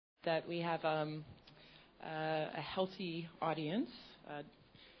that we have a healthy audience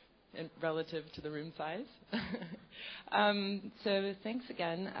relative to the room size. So thanks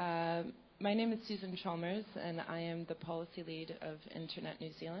again. My name is Susan Chalmers, and I am the policy lead of Internet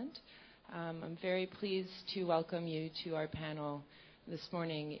New Zealand. I'm very pleased to welcome you to our panel this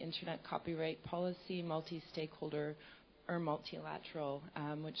morning, Internet Copyright Policy, Multistakeholder, or Multilateral,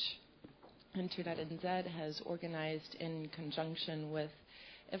 which Internet NZ has organized in conjunction with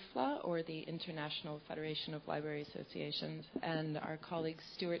IFLA, or the International Federation of Library Associations, and our colleague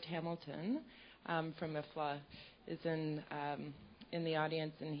Stuart Hamilton from IFLA is in the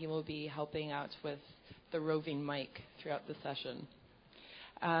audience, and he will be helping out with the roving mic throughout the session.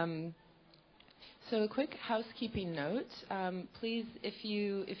 So a quick housekeeping note. Please, if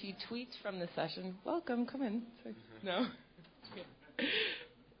you tweet from the session, welcome, come in. Sorry. No.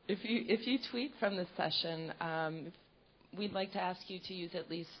 If you tweet from the session, we'd like to ask you to use at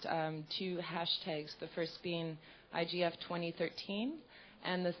least 2 hashtags, the first being IGF2013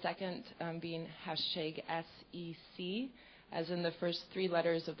 and the second being hashtag SEC, as in the first 3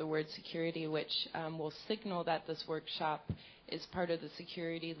 letters of the word security, which will signal that this workshop is part of the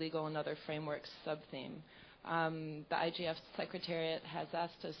Security, Legal, and Other Frameworks subtheme. The IGF Secretariat has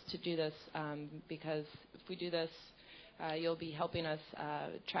asked us to do this because if we do this, you'll be helping us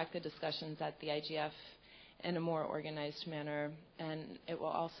track the discussions at the IGF in a more organized manner, and it will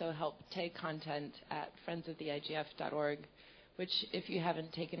also help tag content at friendsoftheigf.org, which, if you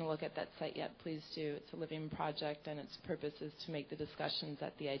haven't taken a look at that site yet, please do. It's a living project, and its purpose is to make the discussions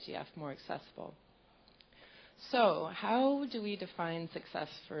at the IGF more accessible. So, how do we define success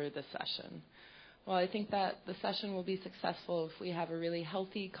for the session? Well, I think that the session will be successful if we have a really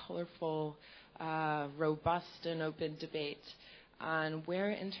healthy, colorful, robust, and open debate on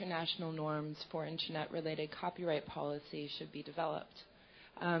where international norms for Internet-related copyright policy should be developed.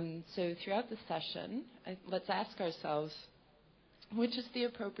 So throughout the session, let's ask ourselves, which is the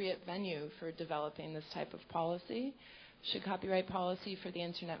appropriate venue for developing this type of policy? Should copyright policy for the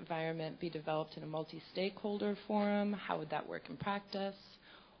Internet environment be developed in a multi-stakeholder forum? How would that work in practice?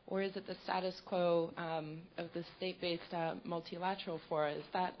 Or is it the status quo of the state-based multilateral fora? Is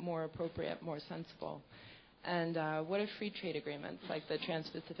that more appropriate, more sensible? And what are free trade agreements like the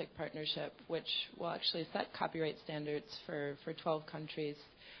Trans-Pacific Partnership, which will actually set copyright standards for 12 countries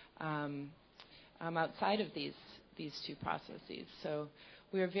outside of these 2 processes? So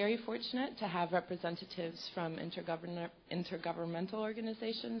we are very fortunate to have representatives from intergovernmental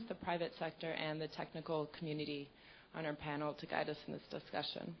organizations, the private sector, and the technical community on our panel to guide us in this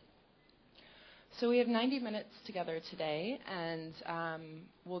discussion. So we have 90 minutes together today, and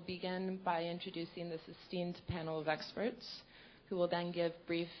we'll begin by introducing this esteemed panel of experts, who will then give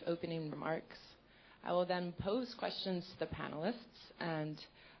brief opening remarks. I will then pose questions to the panelists, and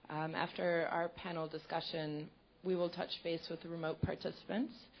after our panel discussion, we will touch base with the remote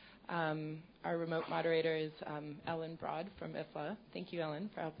participants. Our remote moderator is Ellen Broad from IFLA. Thank you, Ellen,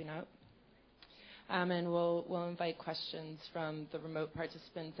 for helping out. And we'll invite questions from the remote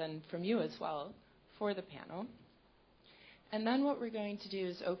participants and from you as well for the panel. And then what we're going to do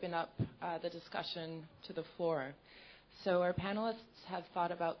is open up the discussion to the floor. So our panelists have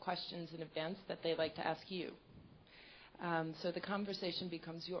thought about questions in advance that they'd like to ask you. So the conversation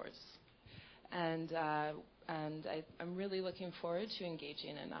becomes yours. And I'm really looking forward to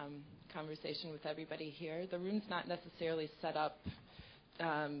engaging in conversation with everybody here. The room's not necessarily set up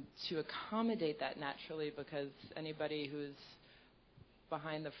to accommodate that naturally, because anybody who's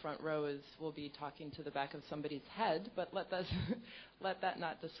behind the front row will be talking to the back of somebody's head, but let that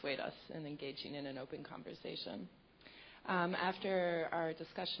not dissuade us in engaging in an open conversation. After our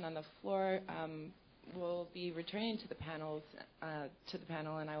discussion on the floor, we'll be returning to the panel,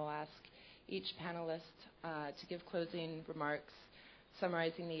 and I will ask each panelist to give closing remarks,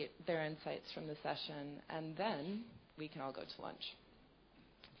 summarizing their insights from the session, and then we can all go to lunch.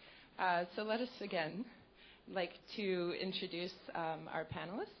 So let us again like to introduce our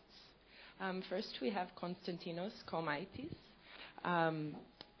panelists. First, we have Konstantinos Komaitis,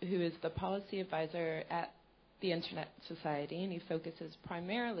 who is the policy advisor at the Internet Society, and he focuses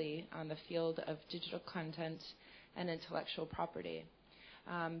primarily on the field of digital content and intellectual property.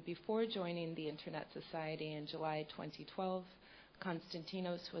 Before joining the Internet Society in July 2012,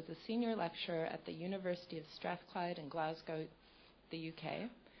 Konstantinos was a senior lecturer at the University of Strathclyde in Glasgow, the UK.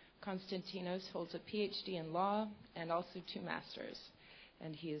 Konstantinos holds a PhD in law and also 2 masters,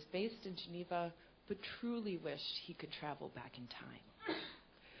 and he is based in Geneva, but truly wished he could travel back in time.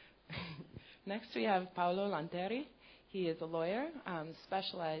 Next, we have Paolo Lanteri. He is a lawyer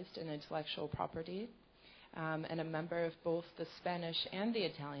specialized in intellectual property. and a member of both the Spanish and the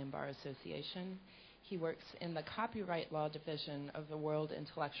Italian Bar Association. He works in the Copyright Law Division of the World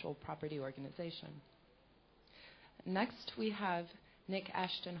Intellectual Property Organization. Next, we have Nick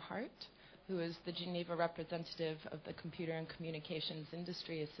Ashton-Hart, who is the Geneva representative of the Computer and Communications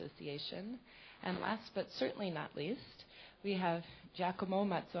Industry Association. And last but certainly not least, we have Giacomo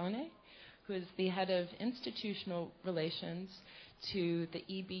Mazzone, who is the head of institutional relations to the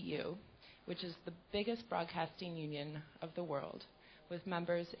EBU, which is the biggest broadcasting union of the world, with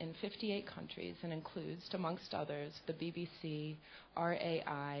members in 58 countries and includes, amongst others, the BBC,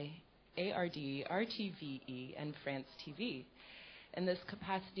 RAI, ARD, RTVE, and France TV. In this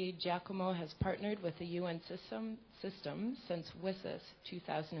capacity, Giacomo has partnered with the UN system since WSIS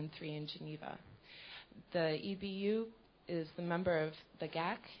 2003 in Geneva. The EBU is the member of the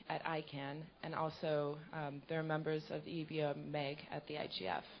GAC at ICANN, and also there are members of the EBU MEG at the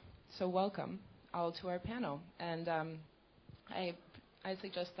IGF. So welcome all to our panel. And I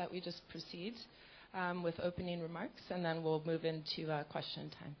suggest that we just proceed with opening remarks, and then we'll move into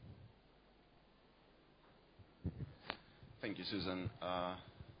question time. Thank you, Susan.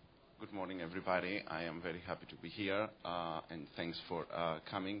 Good morning, everybody. I am very happy to be here, and thanks for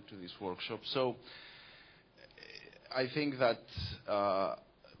coming to this workshop. So I think that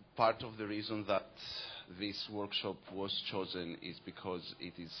part of the reason that this workshop was chosen is because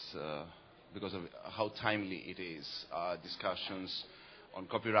of how timely it is. Discussions on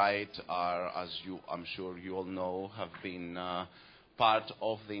copyright are, as I'm sure you all know, have been part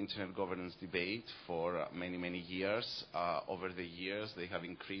of the internet governance debate for many, many years. Over the years, they have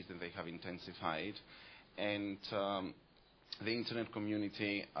increased and they have intensified. And the internet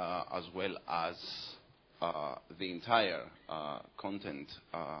community, as well as the entire content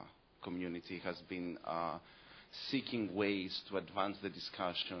community, has been seeking ways to advance the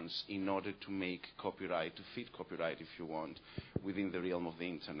discussions in order to make copyright, to fit copyright, if you want, within the realm of the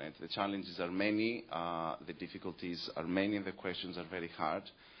internet. The challenges are many, the difficulties are many, and the questions are very hard.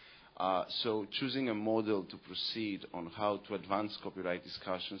 So choosing a model to proceed on how to advance copyright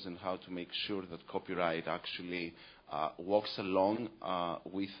discussions and how to make sure that copyright actually walks along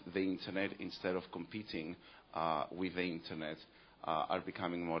with the internet instead of competing with the internet are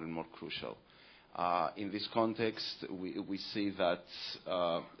becoming more and more crucial. In this context, we see that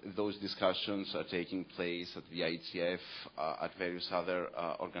those discussions are taking place at the IGF, at various other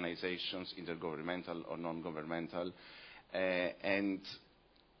organizations, intergovernmental or non-governmental. And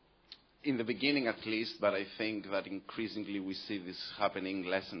in the beginning at least, but I think that increasingly we see this happening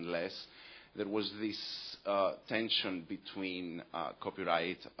less and less, there was this tension between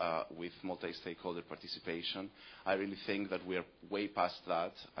copyright with multi-stakeholder participation. I really think that we are way past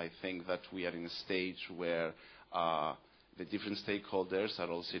that. I think that we are in a stage where the different stakeholders are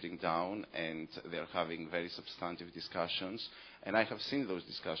all sitting down and they're having very substantive discussions. And I have seen those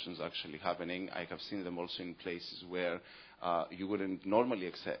discussions actually happening. I have seen them also in places where you wouldn't normally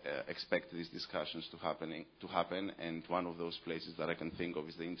expect these discussions to happen. And one of those places that I can think of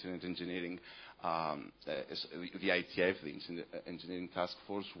is the Internet Engineering, the ITF, the Internet Engineering Task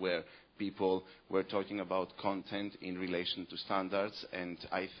Force, where people were talking about content in relation to standards. And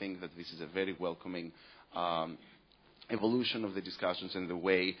I think that this is a very welcoming evolution of the discussions and the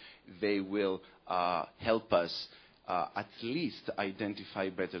way they will help us at least identify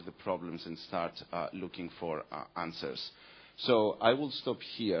better the problems and start looking for answers. So I will stop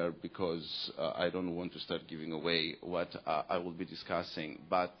here because I don't want to start giving away what I will be discussing.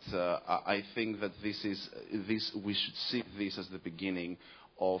 But I think that we should see this as the beginning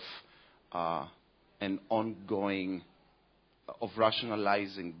of an ongoing, of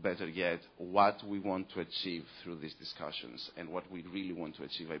rationalizing, better yet, what we want to achieve through these discussions. And what we really want to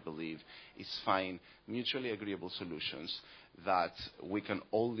achieve, I believe, is find mutually agreeable solutions that we can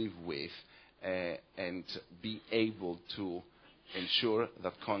all live with and be able to ensure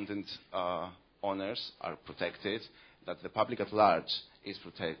that content owners are protected, that the public at large is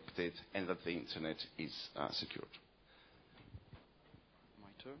protected, and that the internet is secured. My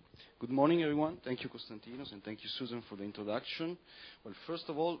turn. Good morning, everyone. Thank you, Konstantinos, and thank you, Susan, for the introduction. Well, first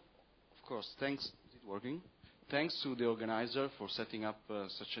of all, of course, thanks. Is it working? Thanks to the organizer for setting up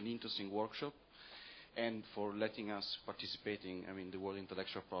such an interesting workshop and for letting us participating, the World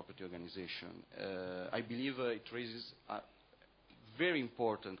Intellectual Property Organization. I believe it raises a very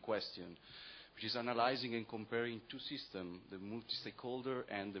important question, which is analyzing and comparing two systems, the multi-stakeholder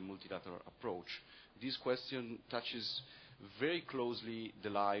and the multilateral approach. This question touches very closely the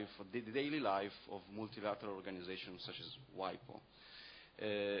daily life of multilateral organizations such as WIPO.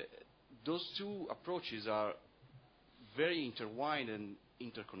 Those two approaches are very intertwined and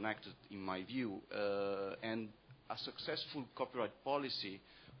interconnected in my view, and a successful copyright policy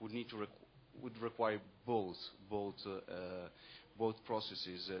would need to would require both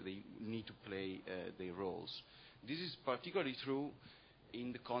processes. They need to play their roles. This is particularly true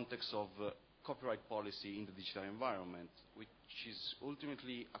in the context of copyright policy in the digital environment, which is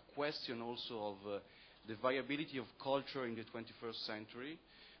ultimately a question also of the viability of culture in the 21st century,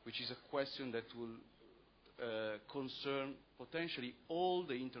 which is a question that will concern potentially all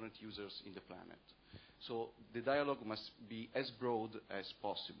the internet users in the planet. So the dialogue must be as broad as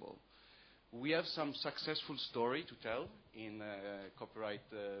possible. We have some successful story to tell in copyright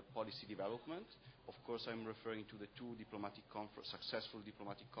policy development. Of course, I'm referring to the two successful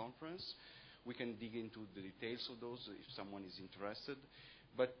diplomatic conference. We can dig into the details of those if someone is interested.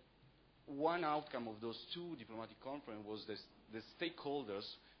 But one outcome of those two diplomatic conferences was the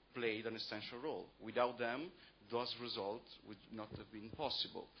stakeholders played an essential role. Without them, those results would not have been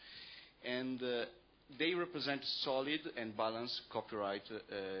possible. And they represent solid and balanced copyright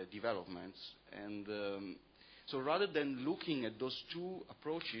developments. And so rather than looking at those two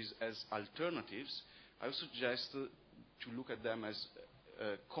approaches as alternatives, I would suggest to look at them as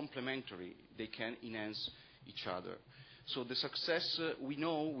complementary. They can enhance each other. So the success, we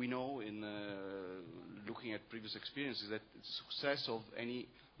know in looking at previous experiences, that the success of any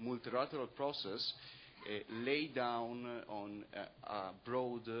multilateral process lay down on a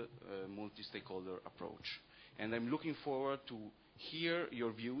broad multi-stakeholder approach. And I'm looking forward to hear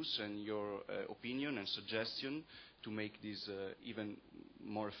your views and your opinion and suggestion to make this even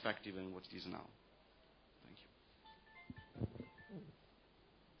more effective than what it is now. Thank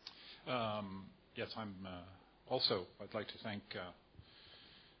you. Yes, I'd like to thank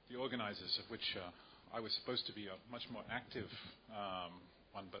the organizers, of which I was supposed to be a much more active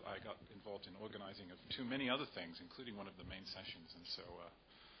one, but I got involved in organizing of too many other things, including one of the main sessions. And so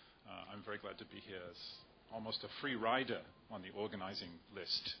I'm very glad to be here as almost a free rider on the organizing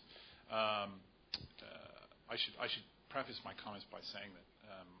list. I should preface my comments by saying that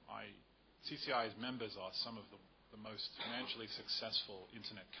CCI's members are some of the most financially successful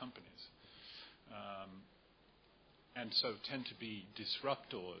internet companies, and so tend to be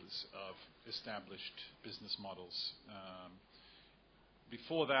disruptors of established business models.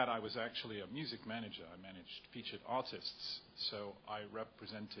 Before that, I was actually a music manager. I managed featured artists, so I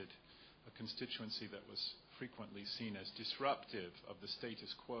represented a constituency that was frequently seen as disruptive of the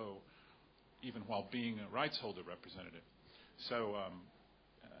status quo, even while being a rights holder representative. So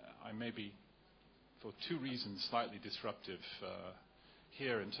I may be, for two reasons, slightly disruptive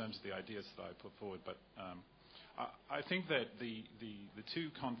here in terms of the ideas that I put forward. But I think that the two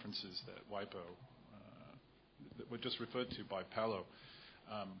conferences that WIPO that were just referred to by Paolo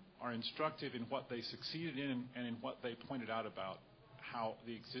are instructive in what they succeeded in and in what they pointed out about how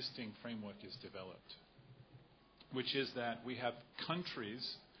the existing framework is developed, which is that we have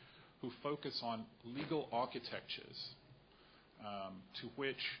countries who focus on legal architectures to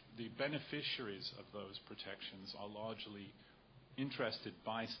which the beneficiaries of those protections are largely interested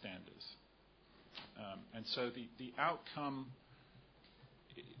bystanders. And so the outcome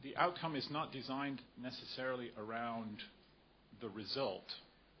is not designed necessarily around the result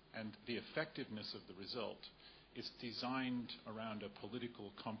and the effectiveness of the result. It's designed around a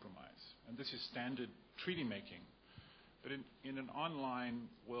political compromise. And this is standard treaty making. But in an online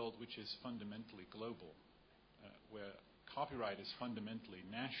world which is fundamentally global, where copyright is fundamentally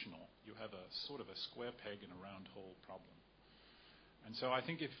national, you have a sort of a square peg in a round hole problem. And so I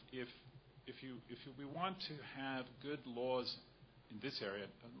think if we want to have good laws in this area,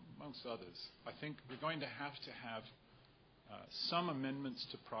 amongst others, I think we're going to have some amendments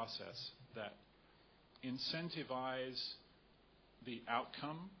to process that incentivize the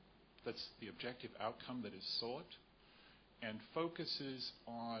outcome, that's the objective outcome that is sought, and focuses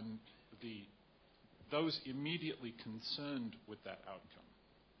on those immediately concerned with that outcome.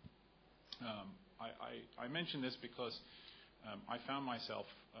 I mention this because I found myself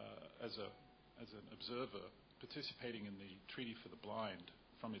as an observer participating in the Treaty for the Blind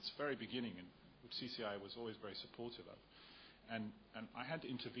from its very beginning, which CCI was always very supportive of. And I had to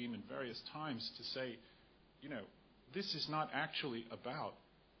intervene in various times to say, this is not actually about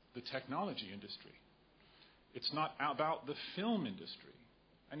the technology industry. It's not about the film industry.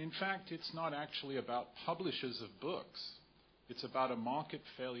 And in fact, it's not actually about publishers of books. It's about a market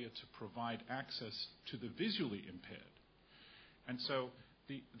failure to provide access to the visually impaired. And so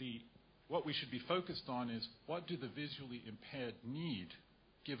what we should be focused on is, what do the visually impaired need,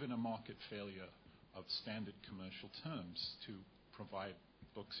 given a market failure of standard commercial terms to provide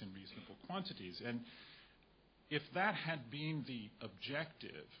books in reasonable quantities? And if that had been the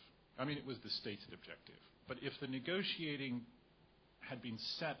objective, I mean, it was the stated objective, but if the negotiating had been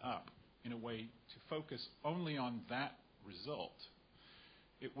set up in a way to focus only on that result,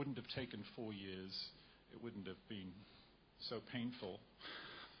 it wouldn't have taken 4 years. It wouldn't have been so painful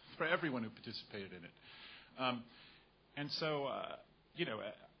for everyone who participated in it. And so,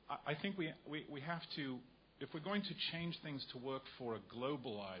 I think we have to, if we're going to change things to work for a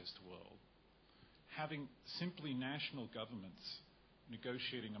globalized world, having simply national governments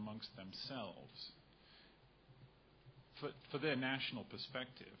negotiating amongst themselves for their national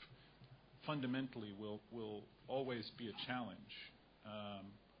perspective fundamentally will always be a challenge.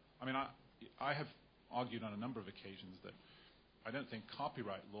 I have argued on a number of occasions that I don't think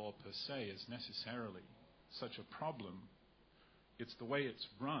copyright law per se is necessarily such a problem. It's the way it's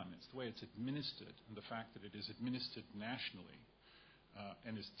run, it's the way it's administered, and the fact that it is administered nationally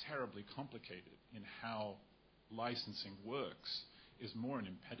and is terribly complicated in how licensing works is more an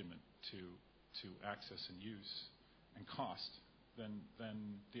impediment to access and use and cost than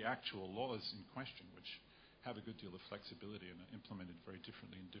the actual laws in question, which have a good deal of flexibility and are implemented very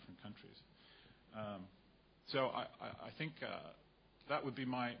differently in different countries. So I think that would be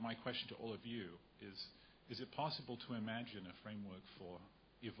my question to all of you, is it possible to imagine a framework for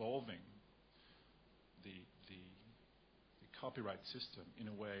evolving the copyright system in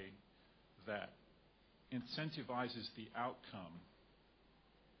a way that incentivizes the outcome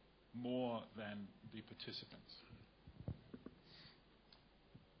more than the participants?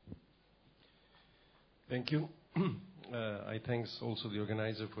 Thank you. I thank also the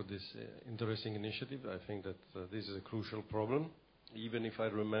organizer for this interesting initiative. I think that this is a crucial problem. Even if I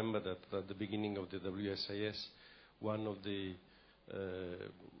remember that at the beginning of the WSIS, one of the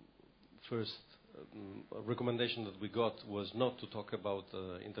first recommendation that we got was not to talk about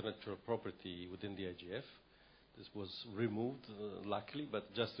intellectual property within the IGF. This was removed, luckily,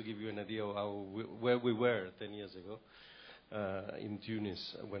 but just to give you an idea of where we were 10 years ago in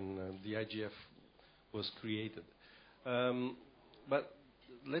Tunis when the IGF was created. But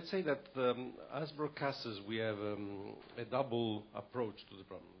let's say that as broadcasters we have a double approach to the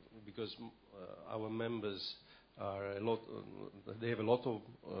problem, because our members are they have a lot of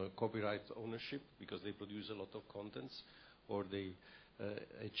copyright ownership because they produce a lot of contents, or they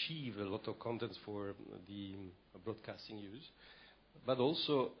achieve a lot of contents for the broadcasting use. But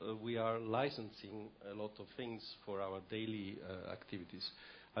also we are licensing a lot of things for our daily activities.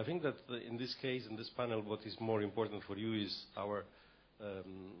 I think that in this case, in this panel, what is more important for you is our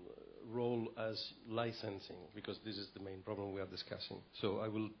role as licensing, because this is the main problem we are discussing. So I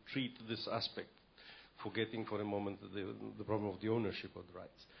will treat this aspect, forgetting for a moment the problem of the ownership of the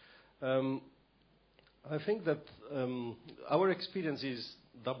rights. I think that our experience is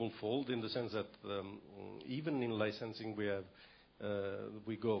double-fold in the sense that even in licensing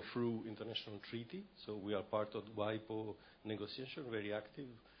we go through international treaty, so we are part of WIPO negotiation, very active.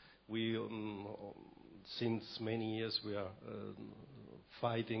 We, since many years, we are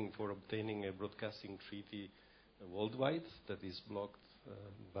fighting for obtaining a broadcasting treaty worldwide that is blocked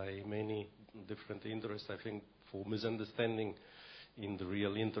by many different interests, I think, for misunderstanding in the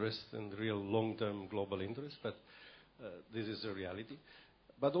real interest and the real long-term global interest, but this is a reality.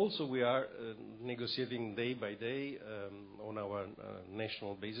 But also we are negotiating day by day on our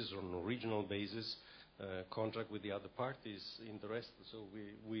national basis or on a regional basis contract with the other parties interested. So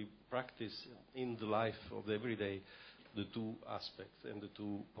we practice in the life of the everyday the two aspects and the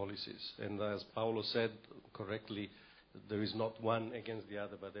two policies. And as Paolo said correctly, there is not one against the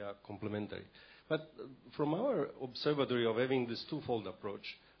other, but they are complementary. But from our observatory of having this twofold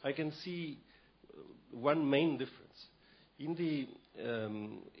approach, I can see one main difference. In the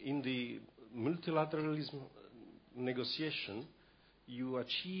multilateralism negotiation, you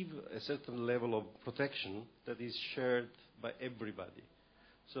achieve a certain level of protection that is shared by everybody.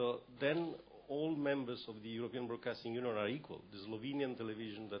 So then all members of the European Broadcasting Union are equal. The Slovenian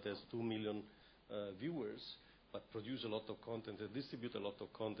television that has 2 million viewers but produce a lot of content and distribute a lot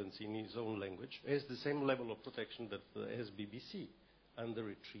of content in his own language has the same level of protection that has BBC under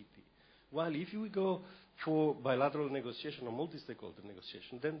a treaty. While if you go for bilateral negotiation or multi-stakeholder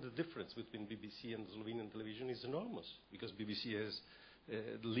negotiation, then the difference between BBC and Slovenian television is enormous, because BBC has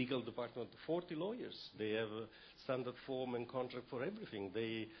a legal department of 40 lawyers. They have a standard form and contract for everything.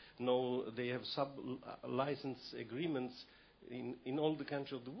 They have sub-license agreements in all the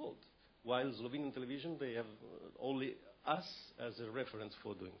countries of the world. While Slovenian television, they have only us as a reference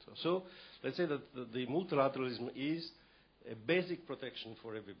for doing so. So let's say that the multilateralism is a basic protection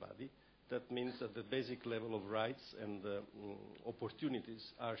for everybody. That means that the basic level of rights and opportunities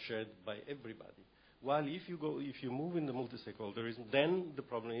are shared by everybody. While if you move in the multi-stakeholderism, then the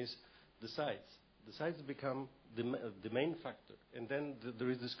problem is the sites. The sites become the main factor, and then there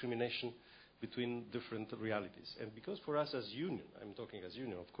is discrimination between different realities. And because for us as union, I'm talking as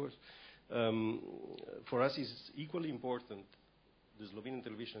union, of course, for us it's equally important, the Slovenian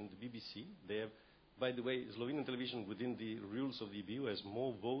television and the BBC. They have, by the way, Slovenian television within the rules of the EBU has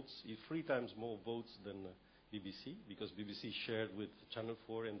more votes, 3 times more votes than BBC, because BBC shared with Channel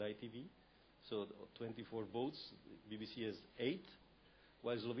 4 and ITV. So 24 votes, BBC has 8,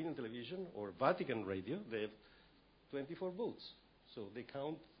 while Slovenian television or Vatican radio, they have 24 votes. So they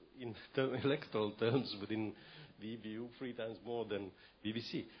count in electoral terms within the EBU 3 times more than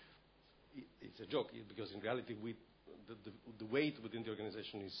BBC. It's a joke, because in reality the weight within the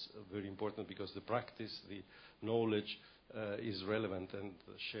organization is very important, because the practice, the knowledge is relevant and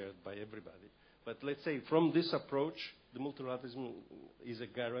shared by everybody. But let's say from this approach, the multilateralism is a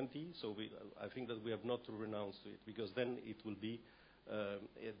guarantee, so I think that we have not to renounce to it, because then it will be a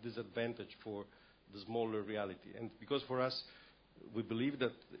disadvantage for the smaller reality. And because for us, we believe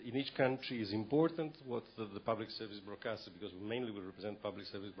that in each country is important what the public service broadcaster, because mainly we represent public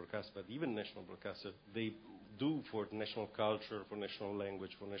service broadcasters, but even national broadcasters, they do for national culture, for national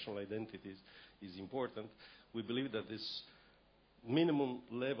language, for national identities is important. We believe that this minimum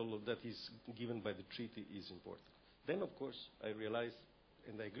level that is given by the treaty is important. Then, of course, I realize,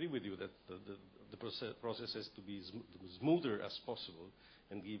 and I agree with you, that the process has to be smoother as possible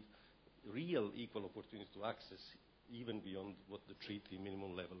and give real equal opportunity to access even beyond what the treaty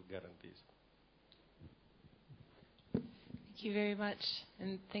minimum level guarantees. Thank you very much,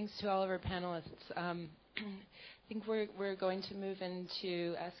 and thanks to all of our panelists. I think we're going to move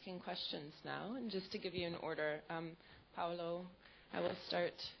into asking questions now, and just to give you an order, Paolo, I will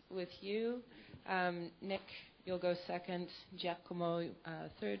start with you. Nick, you'll go second, Giacomo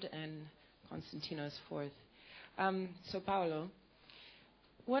third, and Constantinos fourth. So Paolo,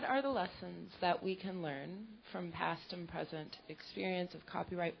 what are the lessons that we can learn from past and present experience of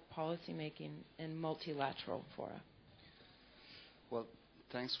copyright policymaking in multilateral fora? Well,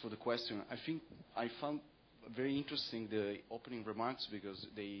 thanks for the question. I think I found very interesting the opening remarks, because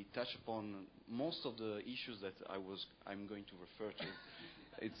they touch upon most of the issues that I'm going to refer to.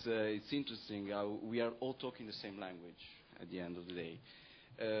 It's interesting how we are all talking the same language at the end of the day.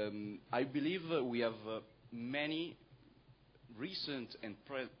 I believe we have many recent and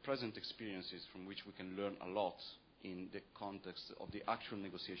present experiences from which we can learn a lot in the context of the actual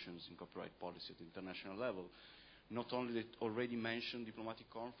negotiations in copyright policy at the international level. Not only the already mentioned diplomatic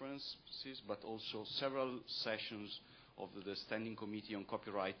conferences, but also several sessions of the Standing Committee on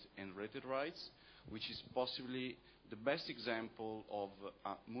Copyright and Related Rights, which is possibly the best example of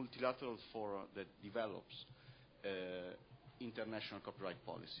a multilateral forum that develops international copyright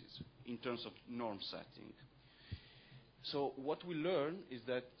policies in terms of norm setting. So what we learn is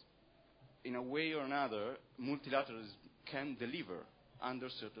that in a way or another, multilateralism can deliver under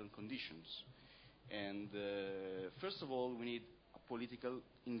certain conditions. And first of all, we need a political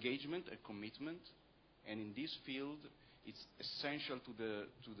engagement, a commitment, and in this field, it's essential to the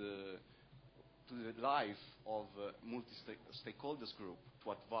life of multi-stakeholders group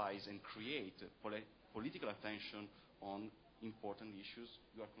to advise and create political attention on important issues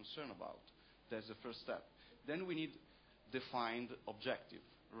you are concerned about. That's the first step. Then we need defined objective,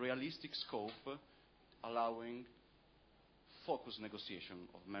 realistic scope, allowing focused negotiation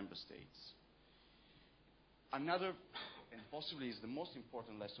of member states. Another, and possibly is the most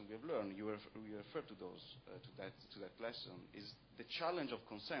important lesson we have learned, you refer to that lesson, is the challenge of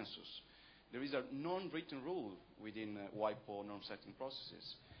consensus. There is a non-written rule within WIPO norm-setting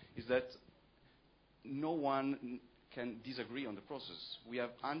processes, is that no one can disagree on the process. We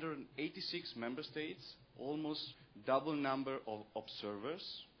have 186 member states, almost double number of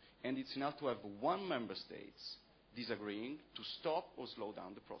observers, and it's enough to have one member state disagreeing to stop or slow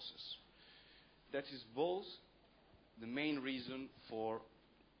down the process. That is both the main reason for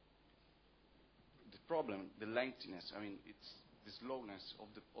the problem, the lengthiness. I mean, it's the slowness of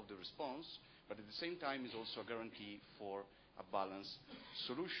the response, but at the same time is also a guarantee for a balanced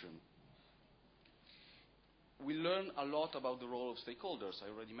solution. We learn a lot about the role of stakeholders. I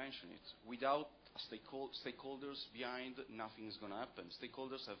already mentioned it. Without stakeholders behind, nothing is going to happen.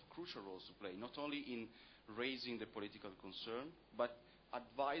 Stakeholders have crucial roles to play, not only in raising the political concern, but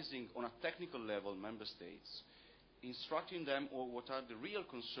advising on a technical level member states, instructing them on what are the real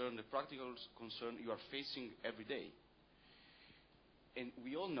concern, the practical concern you are facing every day. And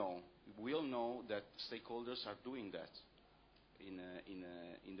we all know that stakeholders are doing that in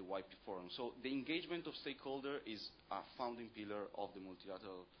the YP forum. So the engagement of stakeholder is a founding pillar of the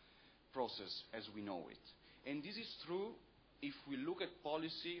multilateral process as we know it. And this is true if we look at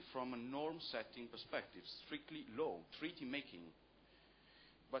policy from a norm-setting perspective, strictly law, treaty-making.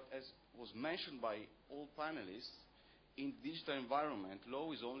 But as was mentioned by all panelists, in digital environment,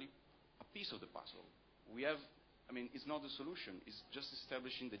 law is only a piece of the puzzle. We have, it's not the solution. It's just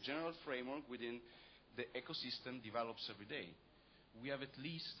establishing the general framework within the ecosystem develops every day. We have at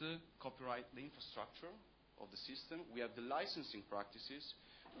least copyright the infrastructure of the system. We have the licensing practices.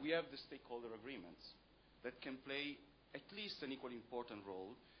 We have the stakeholder agreements that can play at least an equally important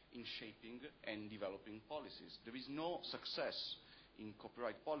role in shaping and developing policies. There is no success in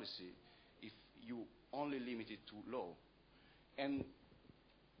copyright policy if you only limit it to law. And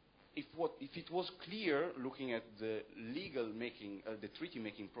if it was clear, looking at the legal making, the treaty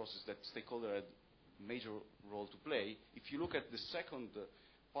making process, that stakeholder had major role to play, if you look at the second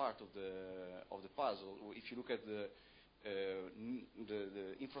part of the puzzle, or if you look at the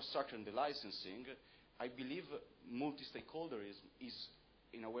infrastructure and the licensing, I believe multi-stakeholderism is,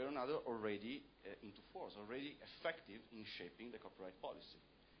 in a way or another, already into force, already effective in shaping the copyright policy.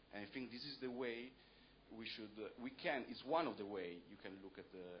 And I think this is the way it's one of the way you can look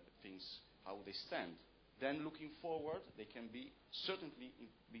at the things, how they stand. Then looking forward, they can be certainly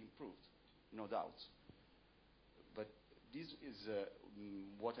be improved, no doubt. But this is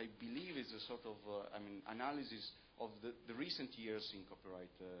what I believe is a sort of, analysis of the recent years in copyright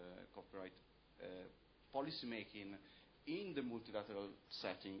policy making in the multilateral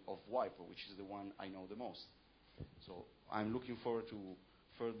setting of WIPO, which is the one I know the most. So I'm looking forward to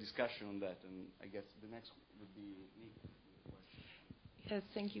further discussion on that, and I guess the next would be Nick. Yes,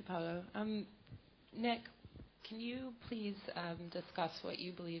 thank you, Paolo. Nick, can you please discuss what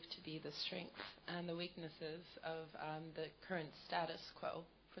you believe to be the strengths and the weaknesses of the current status quo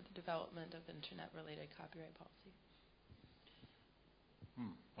for the development of Internet-related copyright policy?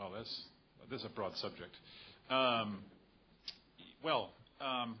 Well, this is a broad subject. I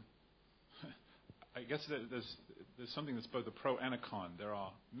guess there's something that's both a pro and a con. There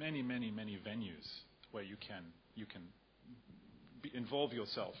are many, many, many venues where you can involve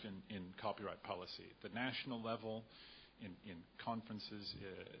yourself in copyright policy. At the national level, in conferences,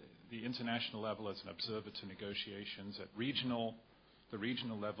 the international level as an observer to negotiations, at the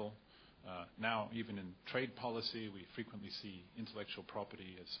regional level. Now, even in trade policy, we frequently see intellectual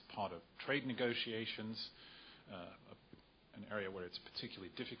property as part of trade negotiations, an area where it's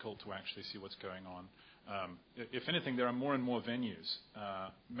particularly difficult to actually see what's going on. If anything, there are more and more venues,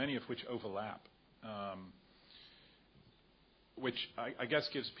 many of which overlap, which I guess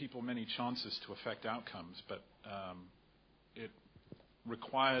gives people many chances to affect outcomes, but it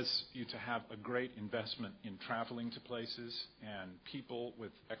requires you to have a great investment in traveling to places and people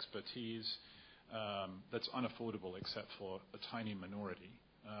with expertise that's unaffordable except for a tiny minority.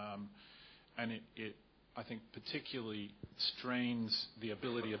 And it I think, particularly strains the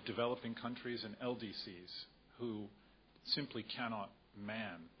ability of developing countries and LDCs who simply cannot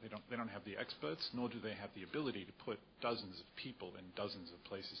man. They don't have the experts, nor do they have the ability to put dozens of people in dozens of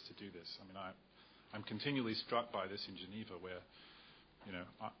places to do this. I'm continually struck by this in Geneva, where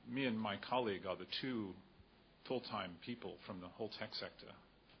me and my colleague are the two full-time people from the whole tech sector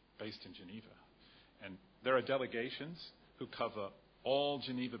based in Geneva. And there are delegations who cover all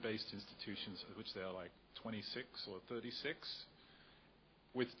Geneva-based institutions, of which there are like 26 or 36,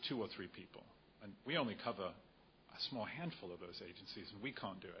 with 2 or 3 people. And we only cover a small handful of those agencies, and we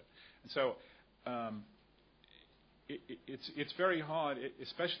can't do it. And so it's very hard,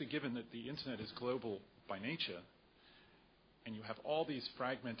 especially given that the Internet is global by nature, and you have all these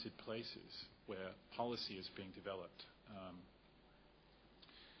fragmented places where policy is being developed.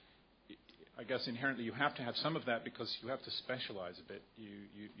 I guess inherently you have to have some of that because you have to specialize a bit.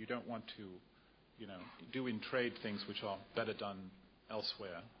 You don't want to, do in trade things which are better done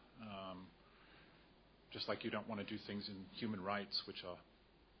elsewhere. Just like you don't want to do things in human rights which are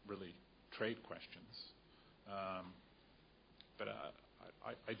really trade questions. But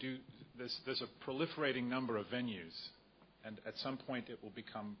I do. There's a proliferating number of venues, and at some point it will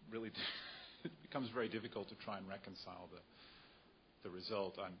become really. It becomes very difficult to try and reconcile the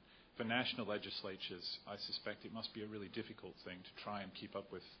result. And for national legislatures, I suspect it must be a really difficult thing to try and keep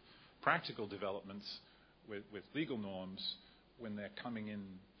up with practical developments, with legal norms, when they're coming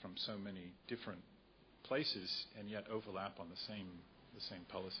in from so many different places and yet overlap on the same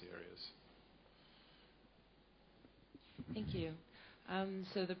policy areas. Thank you.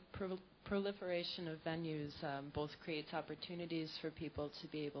 So the proliferation of venues both creates opportunities for people to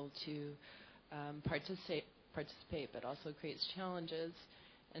be able to participate, but also creates challenges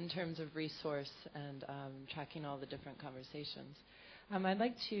in terms of resource and tracking all the different conversations. I'd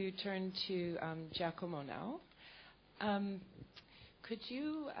like to turn to Giacomo now. Could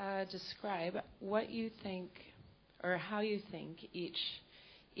you describe what you think, or how you think each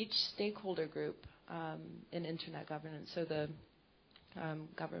stakeholder group in Internet governance, so the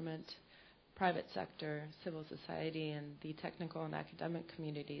government, private sector, civil society, and the technical and academic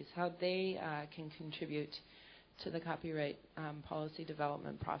communities, how they can contribute to the copyright policy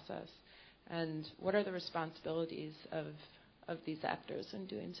development process, and what are the responsibilities of these actors in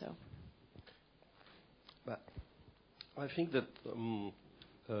doing so? I think that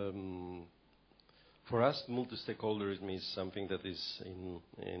for us, multi-stakeholderism is something that is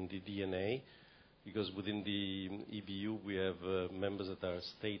in the DNA, because within the EBU we have members that are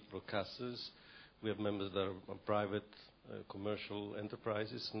state broadcasters, we have members that are private commercial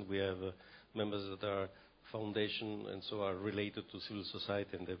enterprises, and we have members that are foundation and so are related to civil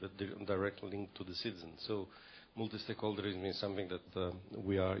society and have a direct link to the citizens. So multi-stakeholderism is something that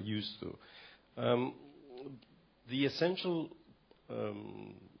we are used to. The essential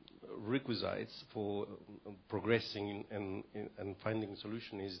requisites for progressing and finding a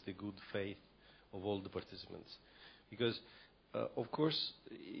solution is the good faith of all the participants. Because, of course,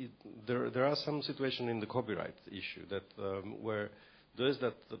 there are some situations in the copyright issue that where those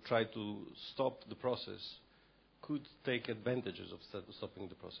that try to stop the process could take advantages of stopping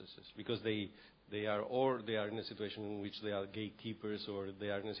the processes, because they are in a situation in which they are gatekeepers, or they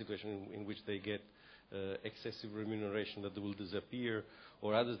are in a situation in which they get excessive remuneration that will disappear,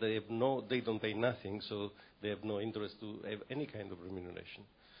 or others they don't pay nothing, so they have no interest to have any kind of remuneration.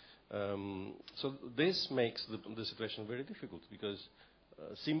 So this makes the situation very difficult, because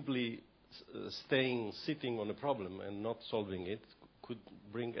simply sitting on a problem and not solving it could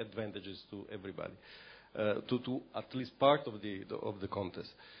bring advantages to everybody, to at least part of the contest.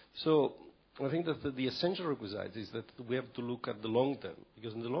 So I think that the essential requisite is that we have to look at the long term,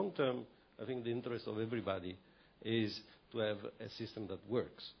 because in the long term, I think the interest of everybody is to have a system that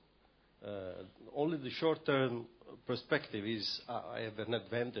works. Only the short-term perspective is I have an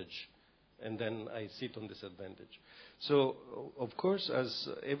advantage, and then I sit on this advantage. So, of course, as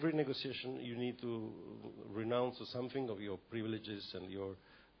every negotiation, you need to renounce something of your privileges and your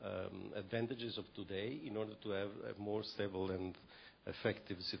advantages of today in order to have a more stable and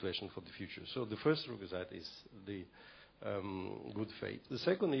effective situation for the future. So the first requisite is the good faith. The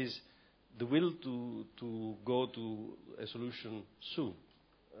second is the will to go to a solution soon.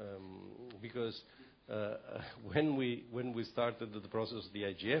 Because when we started the process of the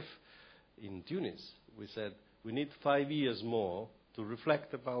IGF in Tunis, we said we need 5 years more to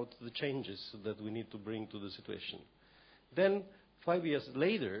reflect about the changes that we need to bring to the situation. Then 5 years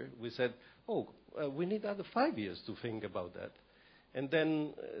later, we said, we need another 5 years to think about that. And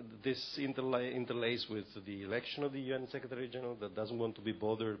then this interlays with the election of the UN Secretary General that doesn't want to be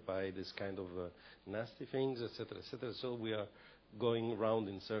bothered by this kind of nasty things, etc., etc. So we are going round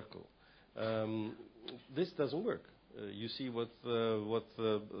in circle. This doesn't work. You see what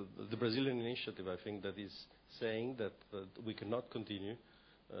the Brazilian initiative, I think, that is saying that we cannot continue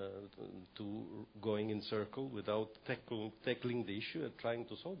to going in circle without tackling the issue and trying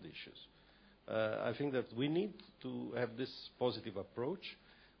to solve the issues. I think that we need to have this positive approach.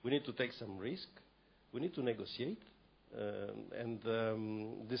 We need to take some risk. We need to negotiate. And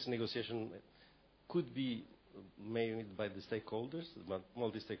this negotiation could be made by the stakeholders,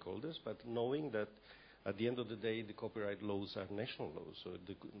 multi-stakeholders, but knowing that at the end of the day, the copyright laws are national laws. So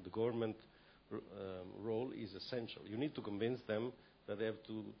the government role is essential. You need to convince them that they have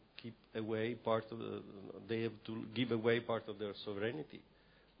to keep away they have to give away part of their sovereignty.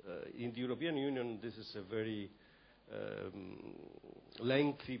 In the European Union, this is a very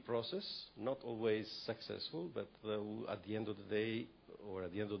lengthy process, not always successful, but at the end of the day, or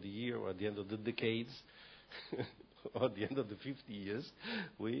at the end of the year, or at the end of the decades, or at the end of the 50 years,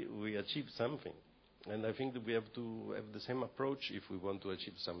 we achieve something. And I think that we have to have the same approach if we want to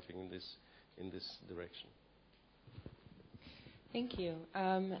achieve something in this direction. Thank you.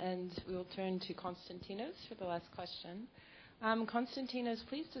 And we will turn to Konstantinos for the last question. Konstantinos,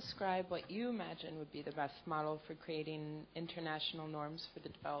 please describe what you imagine would be the best model for creating international norms for the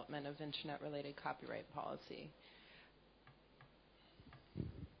development of Internet-related copyright policy.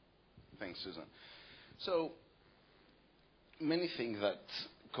 Thanks, Susan. So, many think that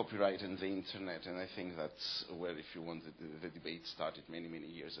copyright and the Internet, and I think that's where, if you want, the debate started many, many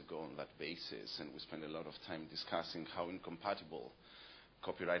years ago on that basis, and we spent a lot of time discussing how incompatible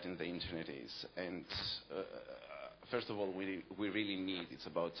copyright and the Internet is. And first of all, we really need, it's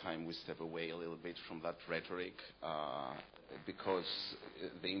about time we step away a little bit from that rhetoric, because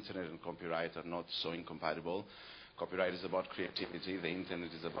the Internet and copyright are not so incompatible. Copyright is about creativity. The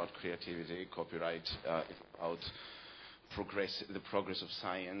internet is about creativity. Copyright is about the progress of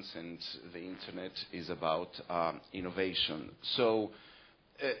science, and the internet is about innovation. So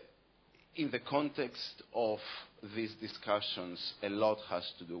in the context of these discussions, a lot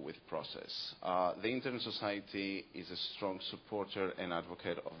has to do with process. The Internet Society is a strong supporter and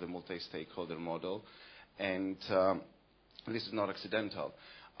advocate of the multi-stakeholder model, and this is not accidental.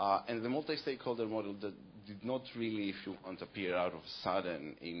 And the multi-stakeholder model did not really, if you want, appear out of a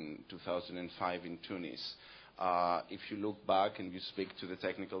sudden in 2005 in Tunis. If you look back and you speak to the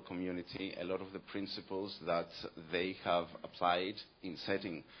technical community, a lot of the principles that they have applied in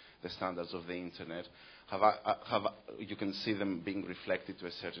setting the standards of the Internet you can see them being reflected to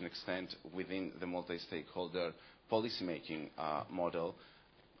a certain extent within the multi-stakeholder policymaking model.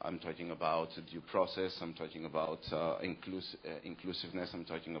 I'm talking about due process, I'm talking about inclusiveness, I'm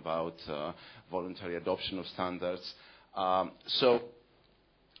talking about voluntary adoption of standards.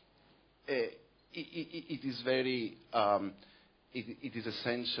 It is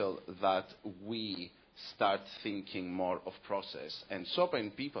essential that we start thinking more of process. And SOPA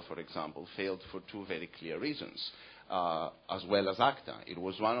and PIPA, for example, failed for two very clear reasons, as well as ACTA. It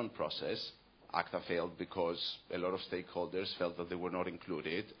was one on process. ACTA failed because a lot of stakeholders felt that they were not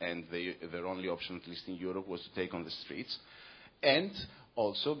included, and their only option, at least in Europe, was to take on the streets. And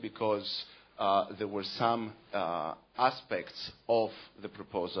also because there were some aspects of the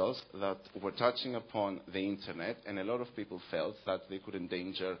proposals that were touching upon the Internet, and a lot of people felt that they could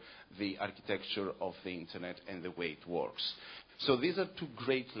endanger the architecture of the Internet and the way it works. So these are two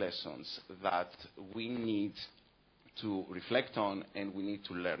great lessons that we need to reflect on and we need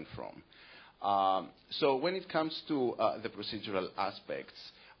to learn from. So when it comes to the procedural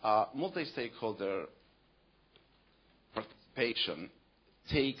aspects, multi-stakeholder participation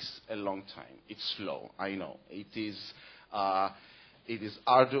takes a long time. It's slow, I know. It is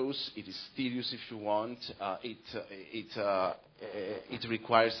arduous, it is tedious if you want. It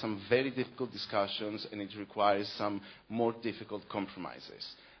requires some very difficult discussions, and it requires some more difficult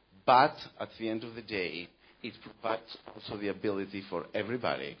compromises. But at the end of the day, it provides also the ability for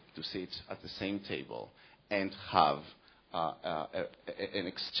everybody to sit at the same table and have and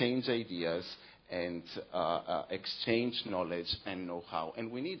exchange ideas and exchange knowledge and know-how.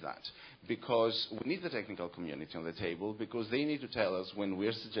 And we need that, because we need the technical community on the table, because they need to tell us when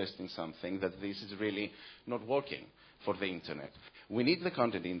we're suggesting something that this is really not working for the Internet. We need the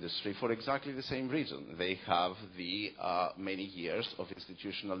content industry for exactly the same reason. They have the many years of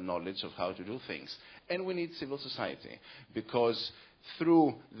institutional knowledge of how to do things. And we need civil society, because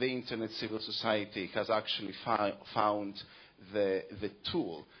through the Internet, civil society has actually found the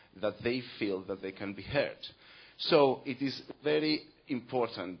tool that they feel that they can be heard. So it is very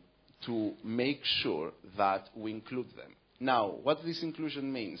important to make sure that we include them. Now, what this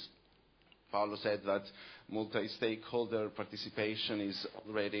inclusion means, Paolo said that multi-stakeholder participation is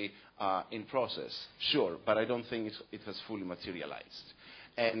already in process. Sure, but I don't think it has fully materialized.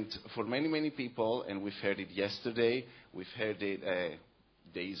 And for many, many people, and we've heard it yesterday, we've heard it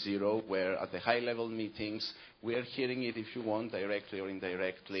day zero, where at the high-level meetings, we are hearing it, if you want, directly or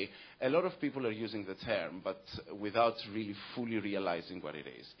indirectly. A lot of people are using the term, but without really fully realizing what it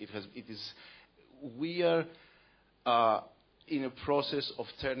is. We are in a process of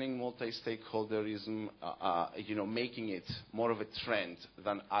turning multi-stakeholderism, making it more of a trend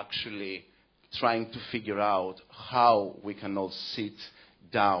than actually trying to figure out how we can all sit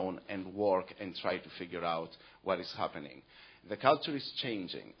down and work and try to figure out what is happening. The culture is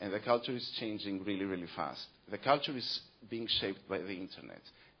changing, and the culture is changing really, really fast. The culture is being shaped by the Internet.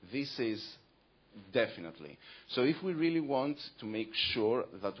 This is definitely. So if we really want to make sure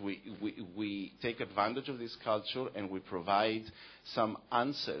that we take advantage of this culture and we provide some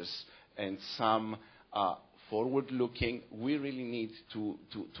answers and some forward-looking, we really need to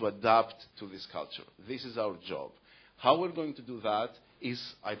adapt to this culture. This is our job. How we're going to do that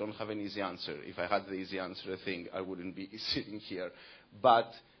I don't have an easy answer. If I had the easy answer, I think I wouldn't be sitting here.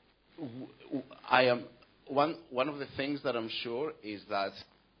 But one of the things that I'm sure is that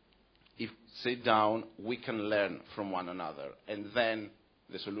if we sit down, we can learn from one another, and then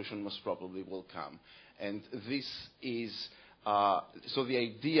the solution most probably will come. And this is, so the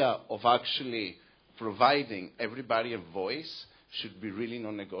idea of actually providing everybody a voice should be really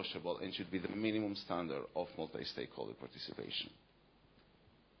non-negotiable and should be the minimum standard of multi-stakeholder participation.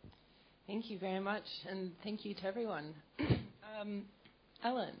 Thank you very much, and thank you to everyone.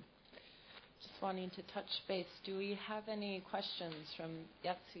 Ellen, just wanting to touch base. Do we have any questions from?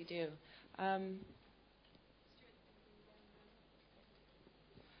 Yes, we do.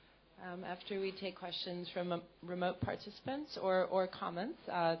 After we take questions from remote participants or comments,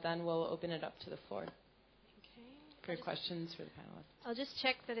 then we'll open it up to the floor for questions for the panelists. I'll just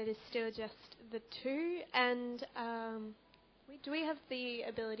check that it is still just the two. And do we have the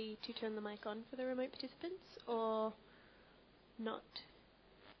ability to turn the mic on for the remote participants or not?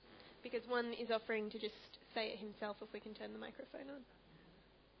 Because one is offering to just say it himself if we can turn the microphone on.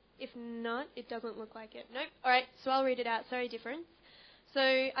 If not, it doesn't look like it. Nope. All right, so I'll read it out. Sorry, difference. So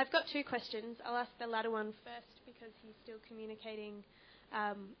I've got two questions. I'll ask the latter one first because he's still communicating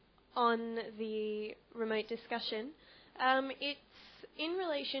on the remote discussion. It's in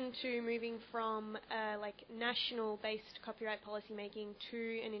relation to moving from national-based copyright policy making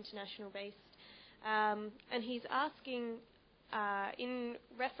to an international-based. And he's asking in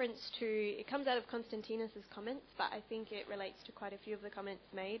reference to, it comes out of Konstantinos' comments, but I think it relates to quite a few of the comments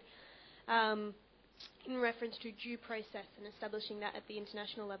made. In reference to due process and establishing that at the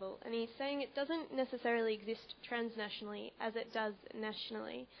international level. And he's saying it doesn't necessarily exist transnationally as it does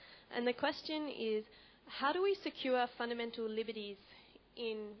nationally. And the question is, how do we secure fundamental liberties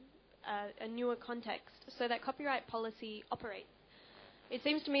in a newer context so that copyright policy operates? It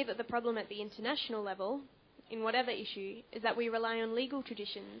seems to me that the problem at the international level, in whatever issue, is that we rely on legal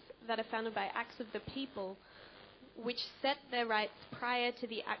traditions that are founded by acts of the people which set their rights prior to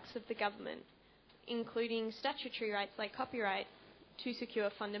the acts of the government, including statutory rights like copyright, to secure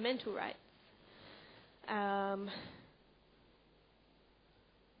fundamental rights. And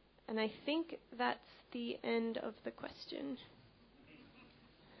I think that's the end of the question.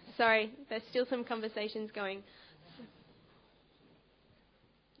 Sorry, there's still some conversations going.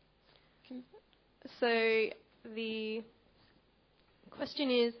 So the question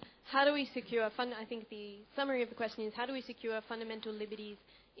is, how do we secure I think the summary of the question is, how do we secure fundamental liberties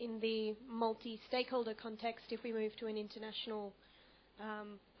in the multi-stakeholder context if we move to an international,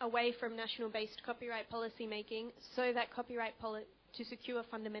 away from national-based copyright policy making, so that to secure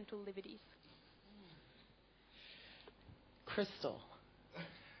fundamental liberties? Crystal.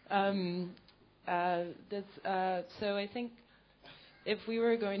 So I think if we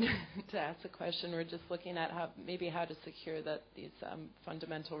were going to ask the question, we're just looking at how to secure that these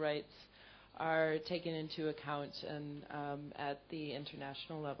fundamental rights are taken into account and at the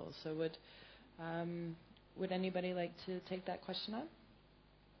international level. So would anybody like to take that question on?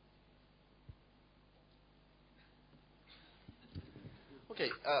 Okay,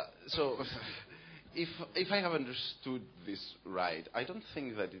 so if I have understood this right, I don't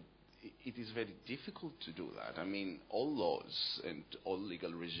think that it is very difficult to do that. I mean, all laws and all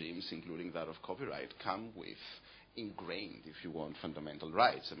legal regimes, including that of copyright, come with ingrained, if you want, fundamental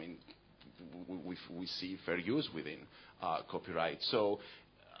rights. I mean, we see fair use within copyright. So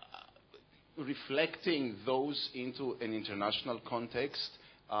reflecting those into an international context,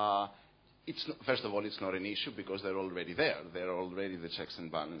 first of all, it's not an issue because they're already there. They're already the checks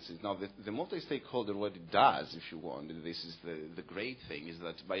and balances. Now, the multi-stakeholder, what it does, if you want, and this is the great thing, is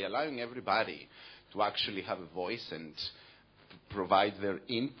that by allowing everybody to actually have a voice and provide their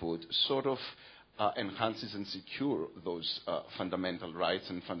input, sort of enhances and secure those fundamental rights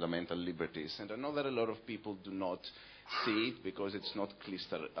and fundamental liberties. And I know that a lot of people do not see it because it's not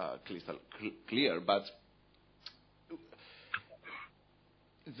crystal clear, but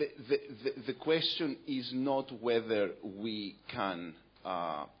the question is not whether we can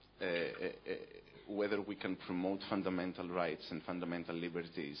promote fundamental rights and fundamental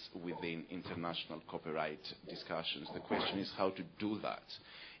liberties within international copyright discussions. The question is how to do that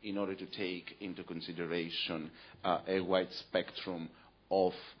in order to take into consideration a wide spectrum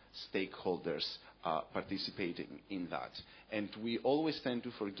of stakeholders participating in that. And we always tend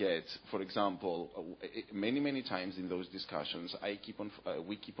to forget, for example, many times in those discussions,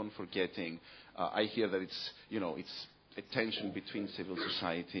 we keep on forgetting. I hear that it's a tension between civil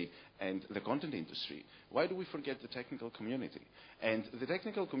society and the content industry. Why do we forget the technical community? And the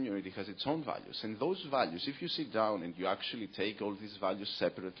technical community has its own values. And those values, if you sit down and you actually take all these values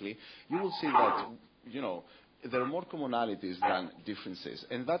separately, you will see that, there are more commonalities than differences.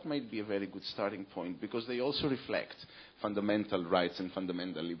 And that might be a very good starting point because they also reflect fundamental rights and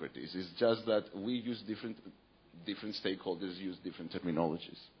fundamental liberties. It's just that we use different stakeholders use different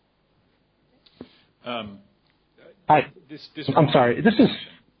terminologies. Hi. I'm sorry. This is...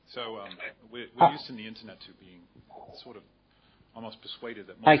 So we're used in the Internet to being sort of almost persuaded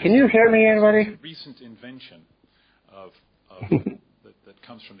that... Hi, can you hear me, anybody? ...recent invention that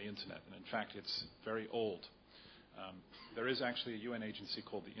comes from the Internet. And in fact, it's very old. There is actually a UN agency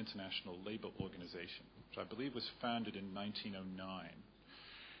called the International Labour Organization, which I believe was founded in 1909.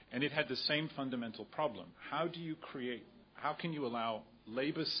 And it had the same fundamental problem. How can you allow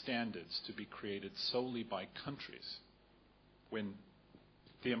labor standards to be created solely by countries when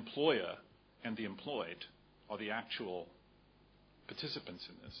the employer and the employed are the actual participants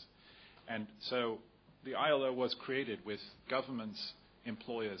in this. And so the ILO was created with governments,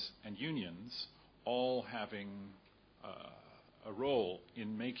 employers, and unions all having a role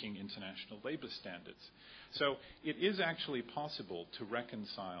in making international labor standards. So it is actually possible to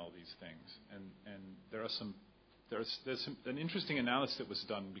reconcile these things. And there's an interesting analysis that was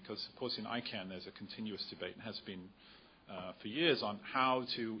done because, of course, in ICANN there's a continuous debate and has been for years on how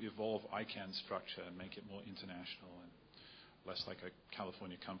to evolve ICANN structure and make it more international and less like a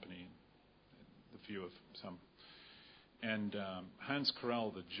California company, in the view of some. And Hans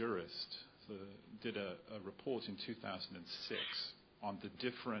Corell, the jurist, did a report in 2006 on the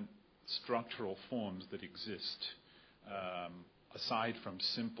different structural forms that exist aside from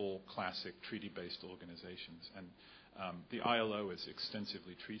simple, classic treaty-based organizations. And the ILO is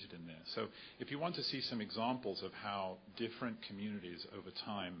extensively treated in there. So if you want to see some examples of how different communities over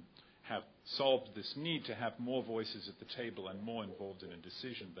time have solved this need to have more voices at the table and more involved in a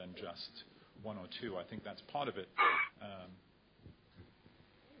decision than just one or two, I think that's part of it.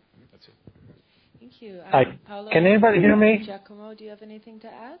 That's it. Thank you. Hi. Paolo, Can anybody hear me? Giacomo, do you have anything to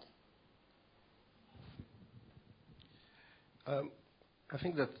add? I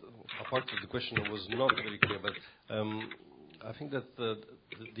think that a part of the question was not very clear, but I think that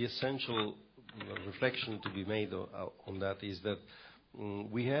the essential reflection to be made on that is that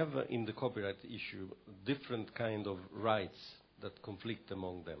we have in the copyright issue different kind of rights that conflict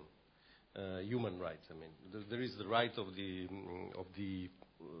among them. Human rights, I mean. There is the right of the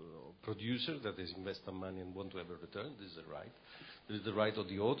producer that has invested money and want to have a return. This is a right. There is the right of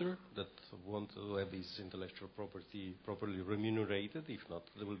the author that want to have his intellectual property properly remunerated. If not,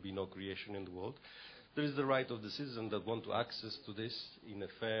 there will be no creation in the world. There is the right of the citizen that want to access to this in a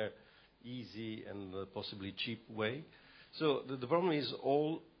fair, easy, and possibly cheap way. So the problem is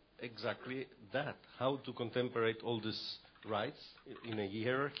all exactly that, how to contemporate all these rights in a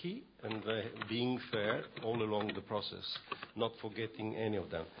hierarchy and being fair all along the process, not forgetting any of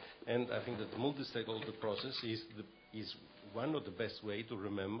them. And I think that the multi-stakeholder process is one of the best way to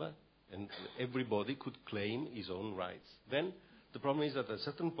remember, and everybody could claim his own rights. Then the problem is that at a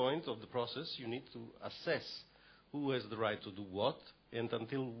certain point of the process you need to assess who has the right to do what, and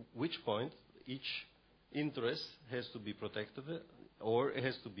until which point each interest has to be protected or it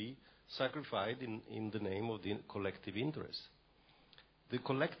has to be sacrificed in the name of the collective interest. The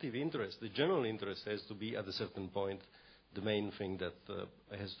collective interest, the general interest, has to be at a certain point the main thing that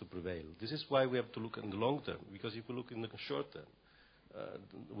has to prevail. This is why we have to look in the long term, because if we look in the short term,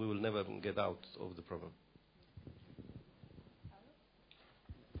 we will never get out of the problem.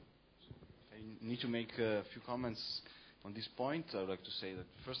 I need to make a few comments on this point. I would like to say that,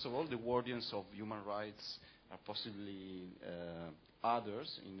 first of all, the guardians of human rights are possibly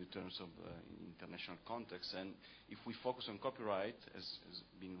others in the terms of international context. And if we focus on copyright, as has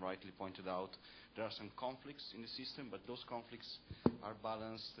been rightly pointed out, there are some conflicts in the system, but those conflicts are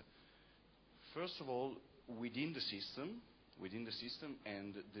balanced, first of all, within the system,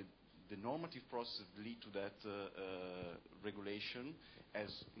 and the normative process that lead to that regulation has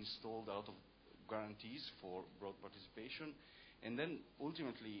installed a lot of guarantees for broad participation. And then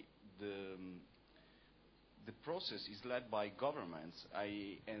ultimately the process is led by governments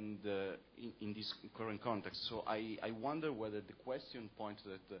in this current context. So I wonder whether the question points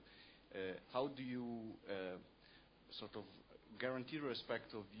that how do you sort of guarantee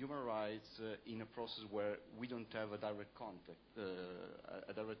respect of human rights in a process where we don't have a direct contact,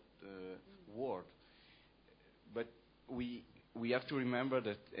 a direct word. But we have to remember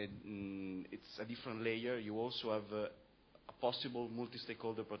that it's a different layer. You also have a possible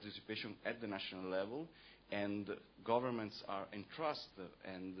multi-stakeholder participation at the national level, and governments are entrusted,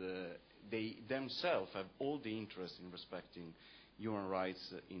 and they themselves have all the interest in respecting human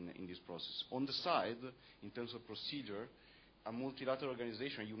rights in this process. On the side, in terms of procedure, a multilateral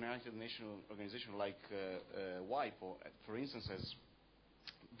organization, a United Nations organization like WIPO, for instance, has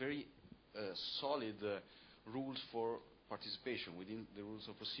very solid rules for participation. Within the rules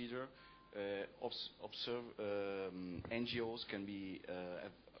of procedure, NGOs can be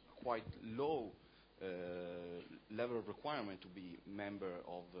have quite low level of requirement to be member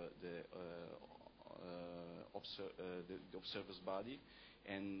of the observers body,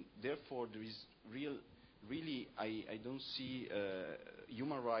 and therefore there is really I don't see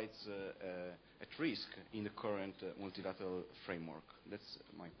human rights at risk in the current multilateral framework. That's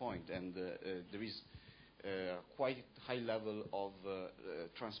my point, and there is quite high level of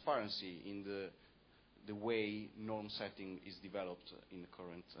transparency in the the way norm setting is developed in the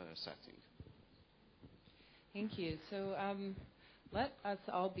current setting. Thank you. So let us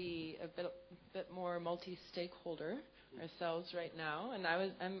all be a bit more multi-stakeholder ourselves right now, and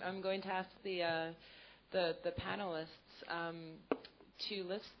I'm going to ask the panelists to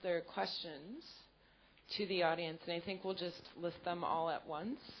list their questions to the audience, and I think we'll just list them all at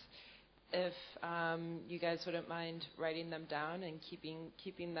once. If you guys wouldn't mind writing them down and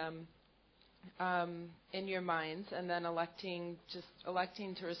keeping them in your minds, and then electing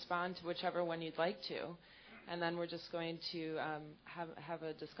to respond to whichever one you'd like to, and then we're just going to have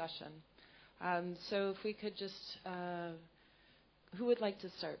a discussion. So if we could just, who would like to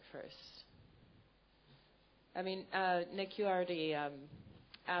start first? I mean, Nick, you already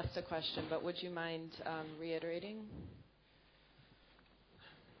asked a question, but would you mind reiterating?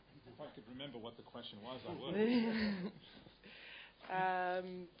 If I could remember what the question was, I would.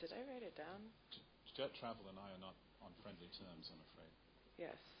 Did I write it down? Jet travel and I are not on friendly terms, I'm afraid.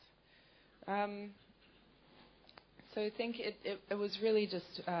 Yes. So I think it was really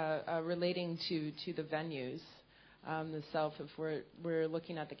just relating to the venues themselves. If we're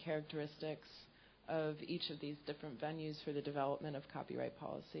looking at the characteristics of each of these different venues for the development of copyright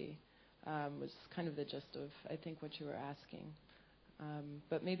policy, was kind of the gist of, I think, what you were asking.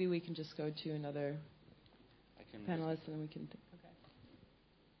 But maybe we can just go to another panelist and then we can think. Okay.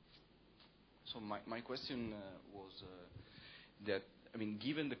 So my question was that, I mean,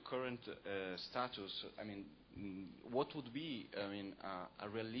 given the current status, I mean, what would be, I mean, a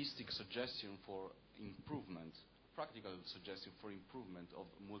realistic suggestion for improvement, practical suggestion for improvement of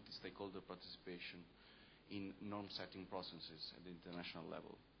multi-stakeholder participation in norm-setting processes at the international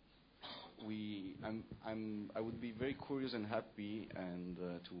level? I would be very curious and happy and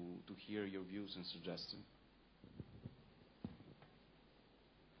to hear your views and suggestions.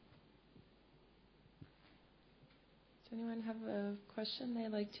 Does anyone have a question they'd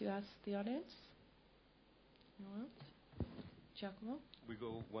like to ask the audience? No else? Giacomo? We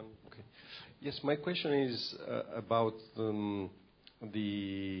go one. Okay. Yes, my question is about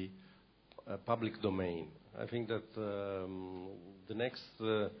the public domain. I think that the next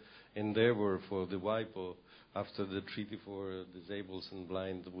endeavor for the WIPO after the Treaty for Disabled and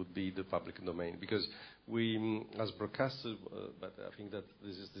Blind would be the public domain, because we, as broadcasters, but I think that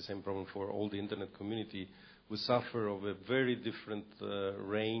this is the same problem for all the internet community, we suffer of a very different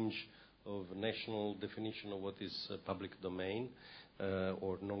range of national definition of what is public domain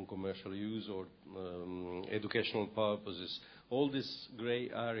or non-commercial use or educational purposes. All this gray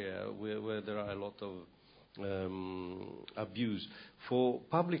area where there are a lot of abuse. For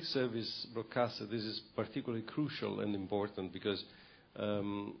public service broadcasters, this is particularly crucial and important because,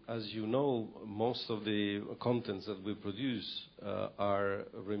 as you know, most of the contents that we produce are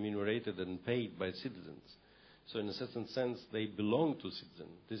remunerated and paid by citizens. So in a certain sense, they belong to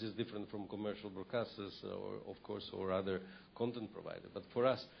citizens. This is different from commercial broadcasters or, of course, or other content providers. But for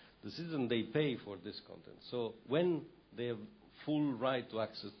us, the citizens, they pay for this content. So when they have full right to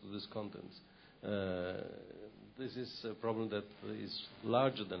access to this content, this is a problem that is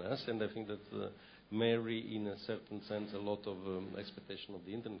larger than us, and I think that marry, in a certain sense, a lot of expectation of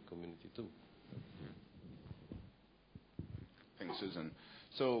the internet community too. Thanks, Susan.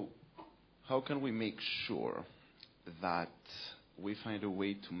 So how can we make sure that we find a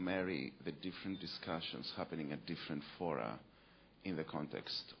way to marry the different discussions happening at different fora in the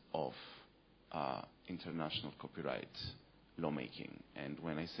context of international copyright lawmaking? And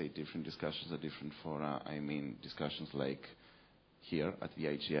when I say different discussions at different fora, I mean discussions like here at the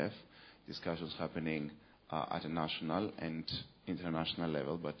IGF, discussions happening at a national and international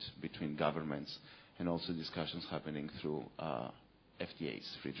level, but between governments, and also discussions happening through FTAs,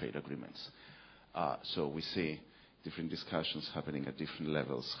 free trade agreements. So we see different discussions happening at different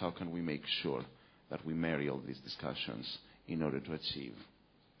levels. How can we make sure that we marry all these discussions in order to achieve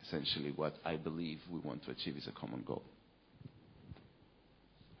essentially what I believe we want to achieve is a common goal?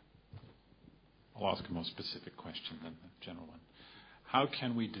 I'll ask a more specific question than the general one. How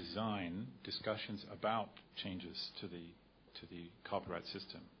can we design discussions about changes to the copyright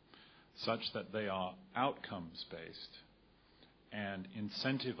system such that they are outcomes-based and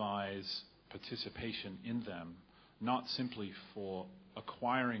incentivize participation in them, not simply for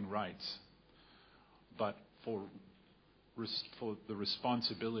acquiring rights, but for the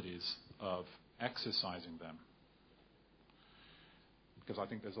responsibilities of exercising them? Because I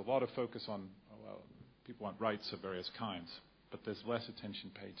think there's a lot of focus on, well, people want rights of various kinds, but there's less attention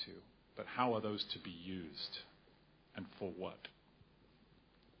paid to. But how are those to be used, and for what?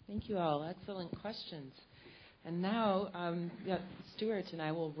 Thank you all. Excellent questions. And now, Stuart and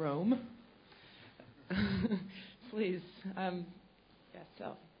I will roam Please. Yes,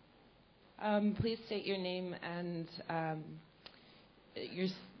 so. Please state your name and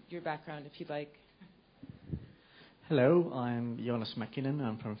your background, if you'd like. Hello, I'm Jonas Mäkinen.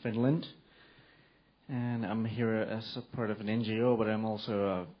 I'm from Finland. And I'm here as a part of an NGO, but I'm also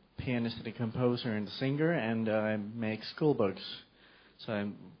a pianist and a composer and a singer, and I make school books. So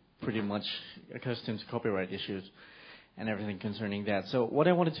I'm pretty much accustomed to copyright issues and everything concerning that. So what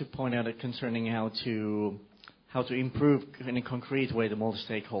I wanted to point out concerning how to improve in a concrete way the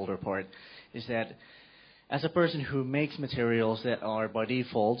multi-stakeholder part is that as a person who makes materials that are by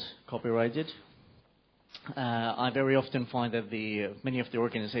default copyrighted, I very often find that many of the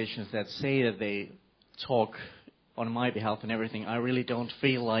organizations that say that they talk on my behalf and everything, I really don't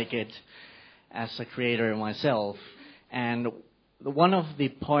feel like it as a creator myself. And one of the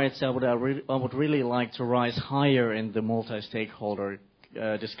parts I would really like to rise higher in the multi-stakeholder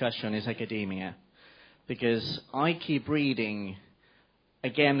discussion is academia. Because I keep reading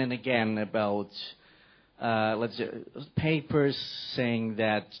again and again about papers saying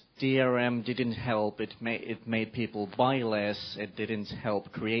that DRM didn't help, it made people buy less, it didn't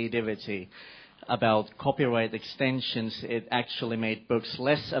help creativity. About copyright extensions, it actually made books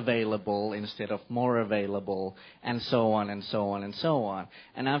less available instead of more available, and so on and so on and so on.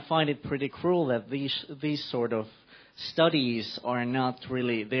 And I find it pretty cruel that these sort of studies are not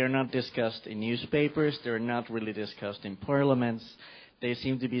discussed in newspapers, they're not really discussed in parliaments. They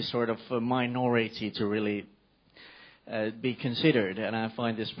seem to be sort of a minority to really be considered, and I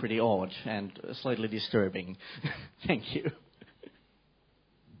find this pretty odd and slightly disturbing. Thank you.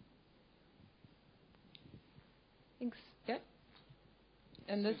 Thanks. Yeah.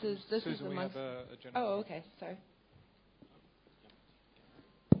 And this is Susan, we have a gentleman. Oh, okay. Sorry.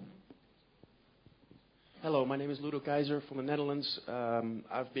 Hello, my name is Ludo Keizer from the Netherlands.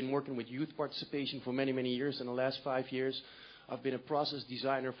 I've been working with youth participation for many, many years. In the last 5 years, I've been a process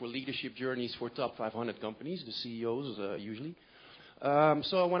designer for leadership journeys for top 500 companies, the CEOs usually.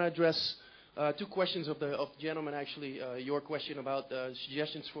 So I want to address two questions of the gentleman, actually. Your question about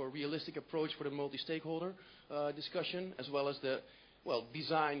suggestions for a realistic approach for the multi-stakeholder discussion, as well as the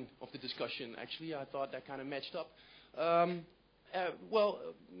design of the discussion. Actually, I thought that kind of matched up.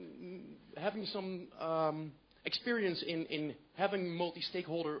 Having some experience in having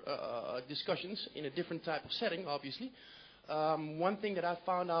multi-stakeholder discussions in a different type of setting, obviously. One thing that I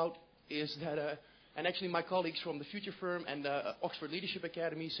found out is that, and actually my colleagues from the Future Firm and the Oxford Leadership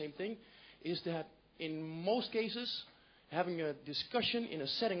Academy, same thing, is that in most cases, having a discussion in a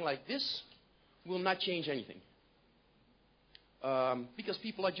setting like this will not change anything. Because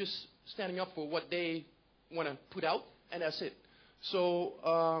people are just standing up for what they want to put out, and that's it. So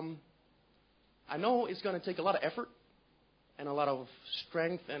I know it's going to take a lot of effort and a lot of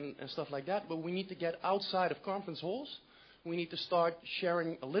strength and stuff like that, but we need to get outside of conference halls. We need to start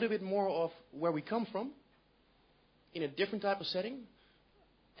sharing a little bit more of where we come from in a different type of setting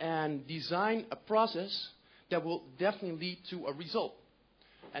and design a process that will definitely lead to a result.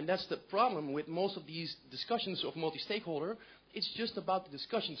 And that's the problem with most of these discussions of multi-stakeholder. It's just about the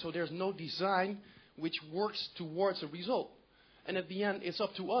discussion, so there's no design which works towards a result. And at the end, it's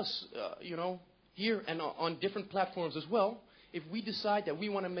up to us, here and on different platforms as well, if we decide that we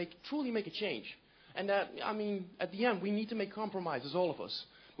want to truly make a change. And that, at the end, we need to make compromises, all of us.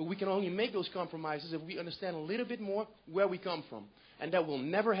 But we can only make those compromises if we understand a little bit more where we come from. And that will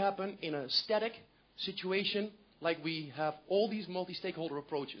never happen in a static situation like we have all these multi-stakeholder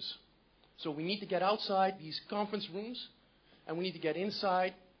approaches. So we need to get outside these conference rooms, and we need to get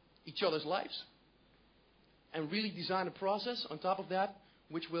inside each other's lives, and really design a process on top of that,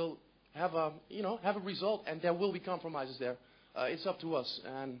 which will have a result, and there will be compromises there. It's up to us,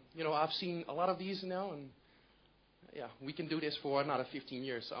 and I've seen a lot of these now, and yeah, we can do this for another 15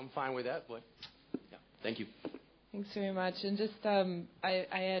 years. So I'm fine with that, but yeah, thank you. Thanks very much. And just, I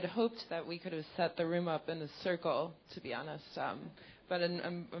had hoped that we could have set the room up in a circle, to be honest, but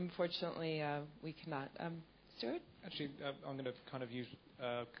unfortunately we cannot. Stuart? Actually, I'm going to kind of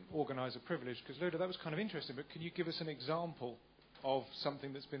organise a privilege, because Ludo, that was kind of interesting, but can you give us an example of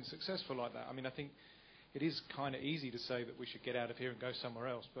something that's been successful like that? I think it is kind of easy to say that we should get out of here and go somewhere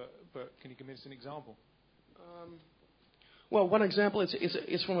else, but can you give us an example? Well, one example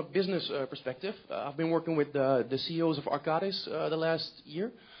is from a business perspective. I've been working with the CEOs of Arcadis the last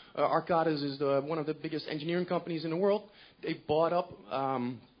year. Arcadis is one of the biggest engineering companies in the world. They bought up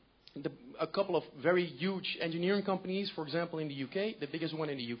a couple of very huge engineering companies, for example, in the UK, the biggest one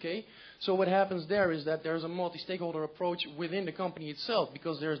in the UK. So what happens there is that there's a multi-stakeholder approach within the company itself,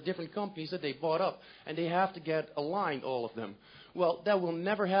 because there's different companies that they bought up, and they have to get aligned, all of them. Well, that will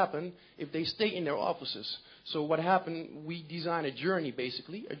never happen if they stay in their offices. So what happened, we design a journey,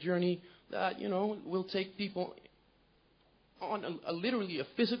 basically, a journey that, will take people on literally a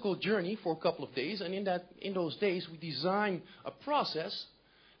physical journey for a couple of days, and in those days we design a process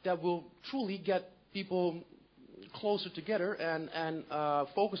that will truly get people closer together and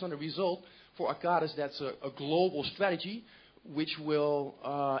focus on the result. For Arcadis, that's a global strategy which will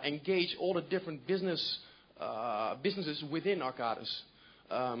engage all the different businesses within Arcadis.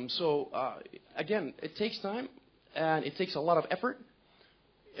 Again, it takes time and it takes a lot of effort.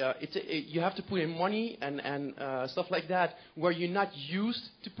 You have to put in money and stuff like that where you're not used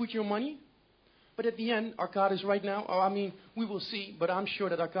to put your money. But at the end, Arcadis right now, we will see, but I'm sure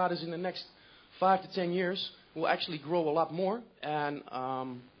that Arcadis in the next 5 to 10 years will actually grow a lot more and,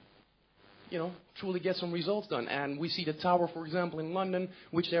 truly get some results done. And we see the tower, for example, in London,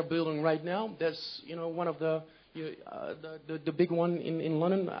 which they're building right now. That's, one of the big one in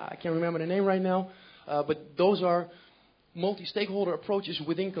London. I can't remember the name right now. But those are multi-stakeholder approaches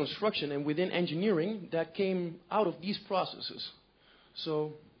within construction and within engineering that came out of these processes.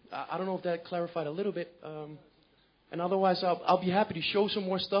 So I don't know if that clarified a little bit. And otherwise, I'll be happy to show some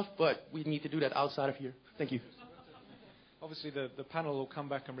more stuff, but we need to do that outside of here. Thank you. Obviously, the panel will come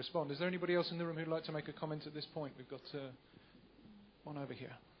back and respond. Is there anybody else in the room who'd like to make a comment at this point? We've got one over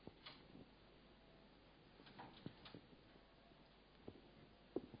here.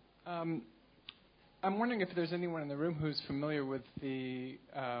 I'm wondering if there's anyone in the room who's familiar with the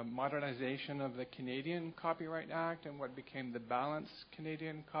modernization of the Canadian Copyright Act and what became the Balanced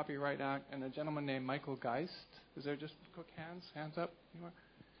Canadian Copyright Act, and a gentleman named Michael Geist. Is there just quick hands? Hands up? Anywhere?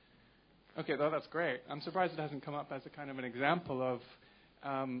 Okay, well, that's great. I'm surprised it hasn't come up as a kind of an example of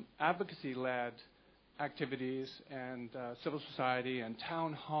advocacy-led activities and civil society and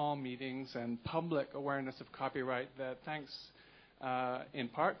town hall meetings and public awareness of copyright that, thanks in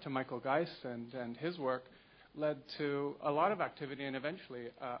part to Michael Geist and his work, led to a lot of activity and eventually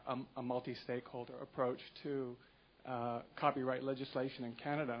a multi-stakeholder approach to copyright legislation in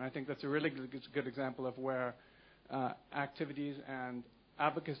Canada. And I think that's a really good example of where activities and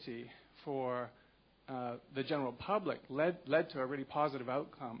advocacy for the general public led to a really positive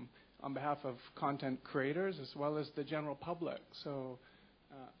outcome on behalf of content creators as well as the general public. So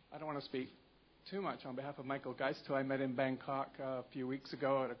I don't want to speak too much on behalf of Michael Geist, who I met in Bangkok a few weeks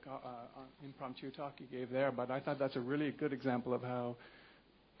ago at an impromptu talk he gave there, but I thought that's a really good example of how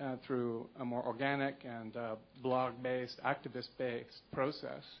through a more organic and blog-based, activist-based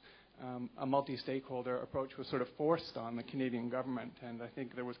process, a multi-stakeholder approach was sort of forced on the Canadian government, and I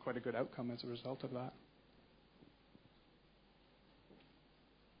think there was quite a good outcome as a result of that.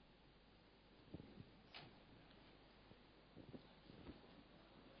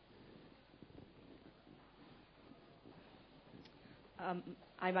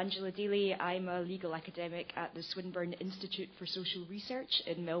 I'm Angela Daly. I'm a legal academic at the Swinburne Institute for Social Research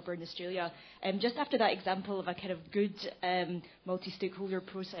in Melbourne, Australia. Just after that example of a kind of good multi-stakeholder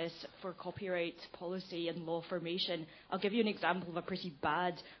process for copyright policy and law formation, I'll give you an example of a pretty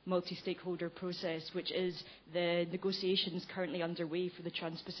bad multi-stakeholder process, which is the negotiations currently underway for the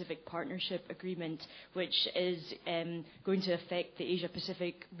Trans-Pacific Partnership Agreement, which is going to affect the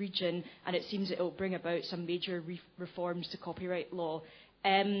Asia-Pacific region, and it seems it will bring about some major reforms to copyright law.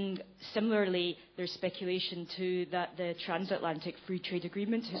 Similarly, there's speculation too that the Transatlantic Free Trade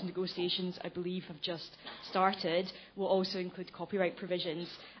Agreement, whose negotiations I believe have just started, will also include copyright provisions.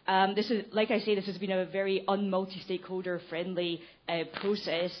 This is, like I say, this has been a very un-multi-stakeholder friendly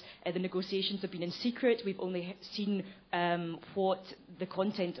process. The negotiations have been in secret. We've only seen what the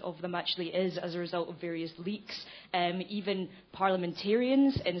content of them actually is as a result of various leaks. Even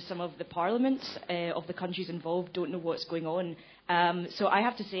parliamentarians in some of the parliaments of the countries involved don't know what's going on. So I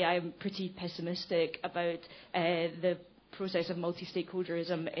have to say I'm pretty pessimistic about the process of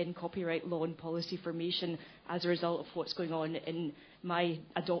multi-stakeholderism in copyright law and policy formation as a result of what's going on in my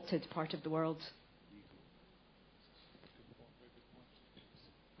adopted part of the world.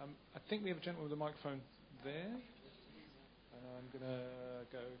 I think we have a gentleman with a microphone there. And I'm going to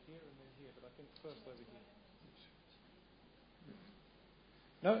go here and then here, but I think first over here.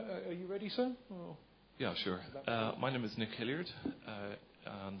 No, are you ready, sir? Or? Yeah, sure. My name is Nick Hilliard,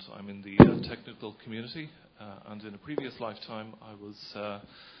 and I'm in the technical community. And in a previous lifetime, I was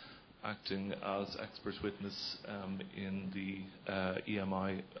acting as expert witness in the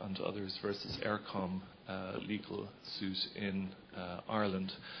EMI and others versus Aircom legal suit in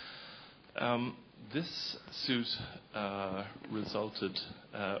Ireland. This suit resulted,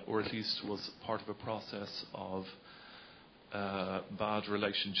 or at least was part of a process of bad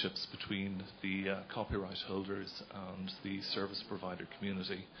relationships between the copyright holders and the service provider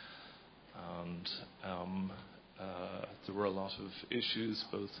community. And there were a lot of issues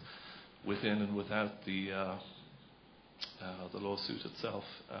both within and without the lawsuit itself,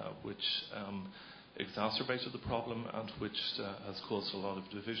 which exacerbated the problem and which has caused a lot of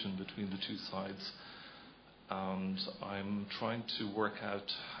division between the two sides. And I'm trying to work out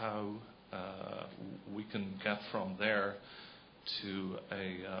how we can get from there to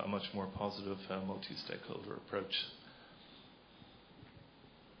a much more positive multi-stakeholder approach.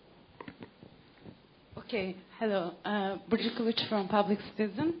 Okay, hello. Burcu Kılıç from Public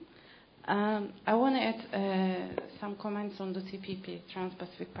Citizen. I want to add some comments on the TPP,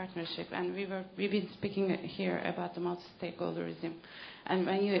 Trans-Pacific Partnership, and we've been speaking here about the multi-stakeholderism. And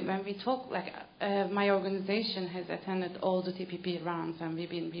when we talk, like my organization has attended all the TPP rounds, and we've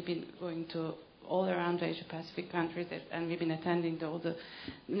been going to all around the Asia-Pacific countries, and we've been attending all the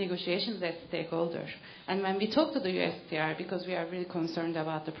negotiations as stakeholders. And when we talk to the USTR, because we are really concerned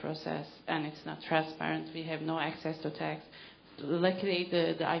about the process, and it's not transparent, we have no access to tax. Luckily,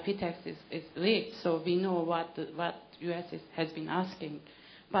 the IP tax is leaked, so we know what US has been asking.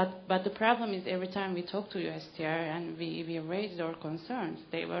 But the problem is every time we talk to USTR and we raised our concerns,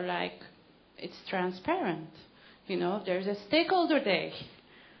 they were like, it's transparent. You know, there's a stakeholder day.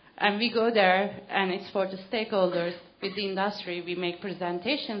 And we go there, and it's for the stakeholders with the industry. We make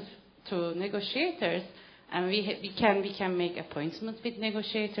presentations to negotiators, and we can make appointments with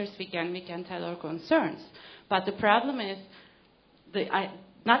negotiators. We can tell our concerns. But the problem is,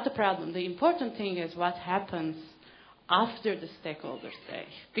 not the problem. The important thing is what happens after the stakeholders day.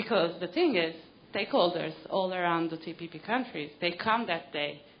 Because the thing is, stakeholders all around the TPP countries, they come that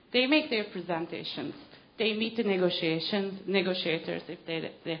day. They make their presentations. They meet the negotiators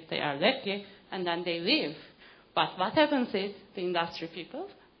if they are lucky, and then they leave. But what happens is the industry people,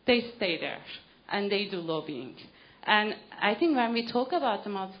 they stay there, and they do lobbying. And I think when we talk about the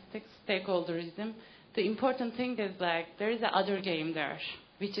multi-stakeholderism, the important thing is like there is another game there,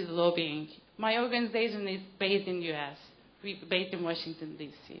 which is lobbying. My organization is based in U.S. We're based in Washington,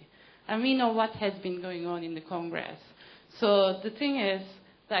 D.C. And we know what has been going on in the Congress. So the thing is,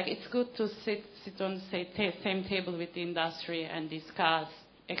 like, it's good to sit on the same table with the industry and discuss,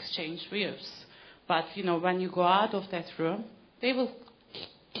 exchange views. But, you know, when you go out of that room, they will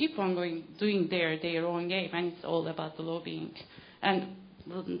keep on doing their own game, and it's all about the lobbying. And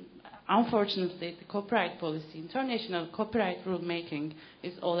unfortunately, the copyright policy, international copyright rulemaking,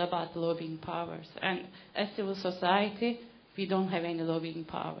 is all about lobbying powers. And as civil society, we don't have any lobbying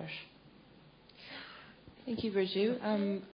powers. Thank you, Burcu.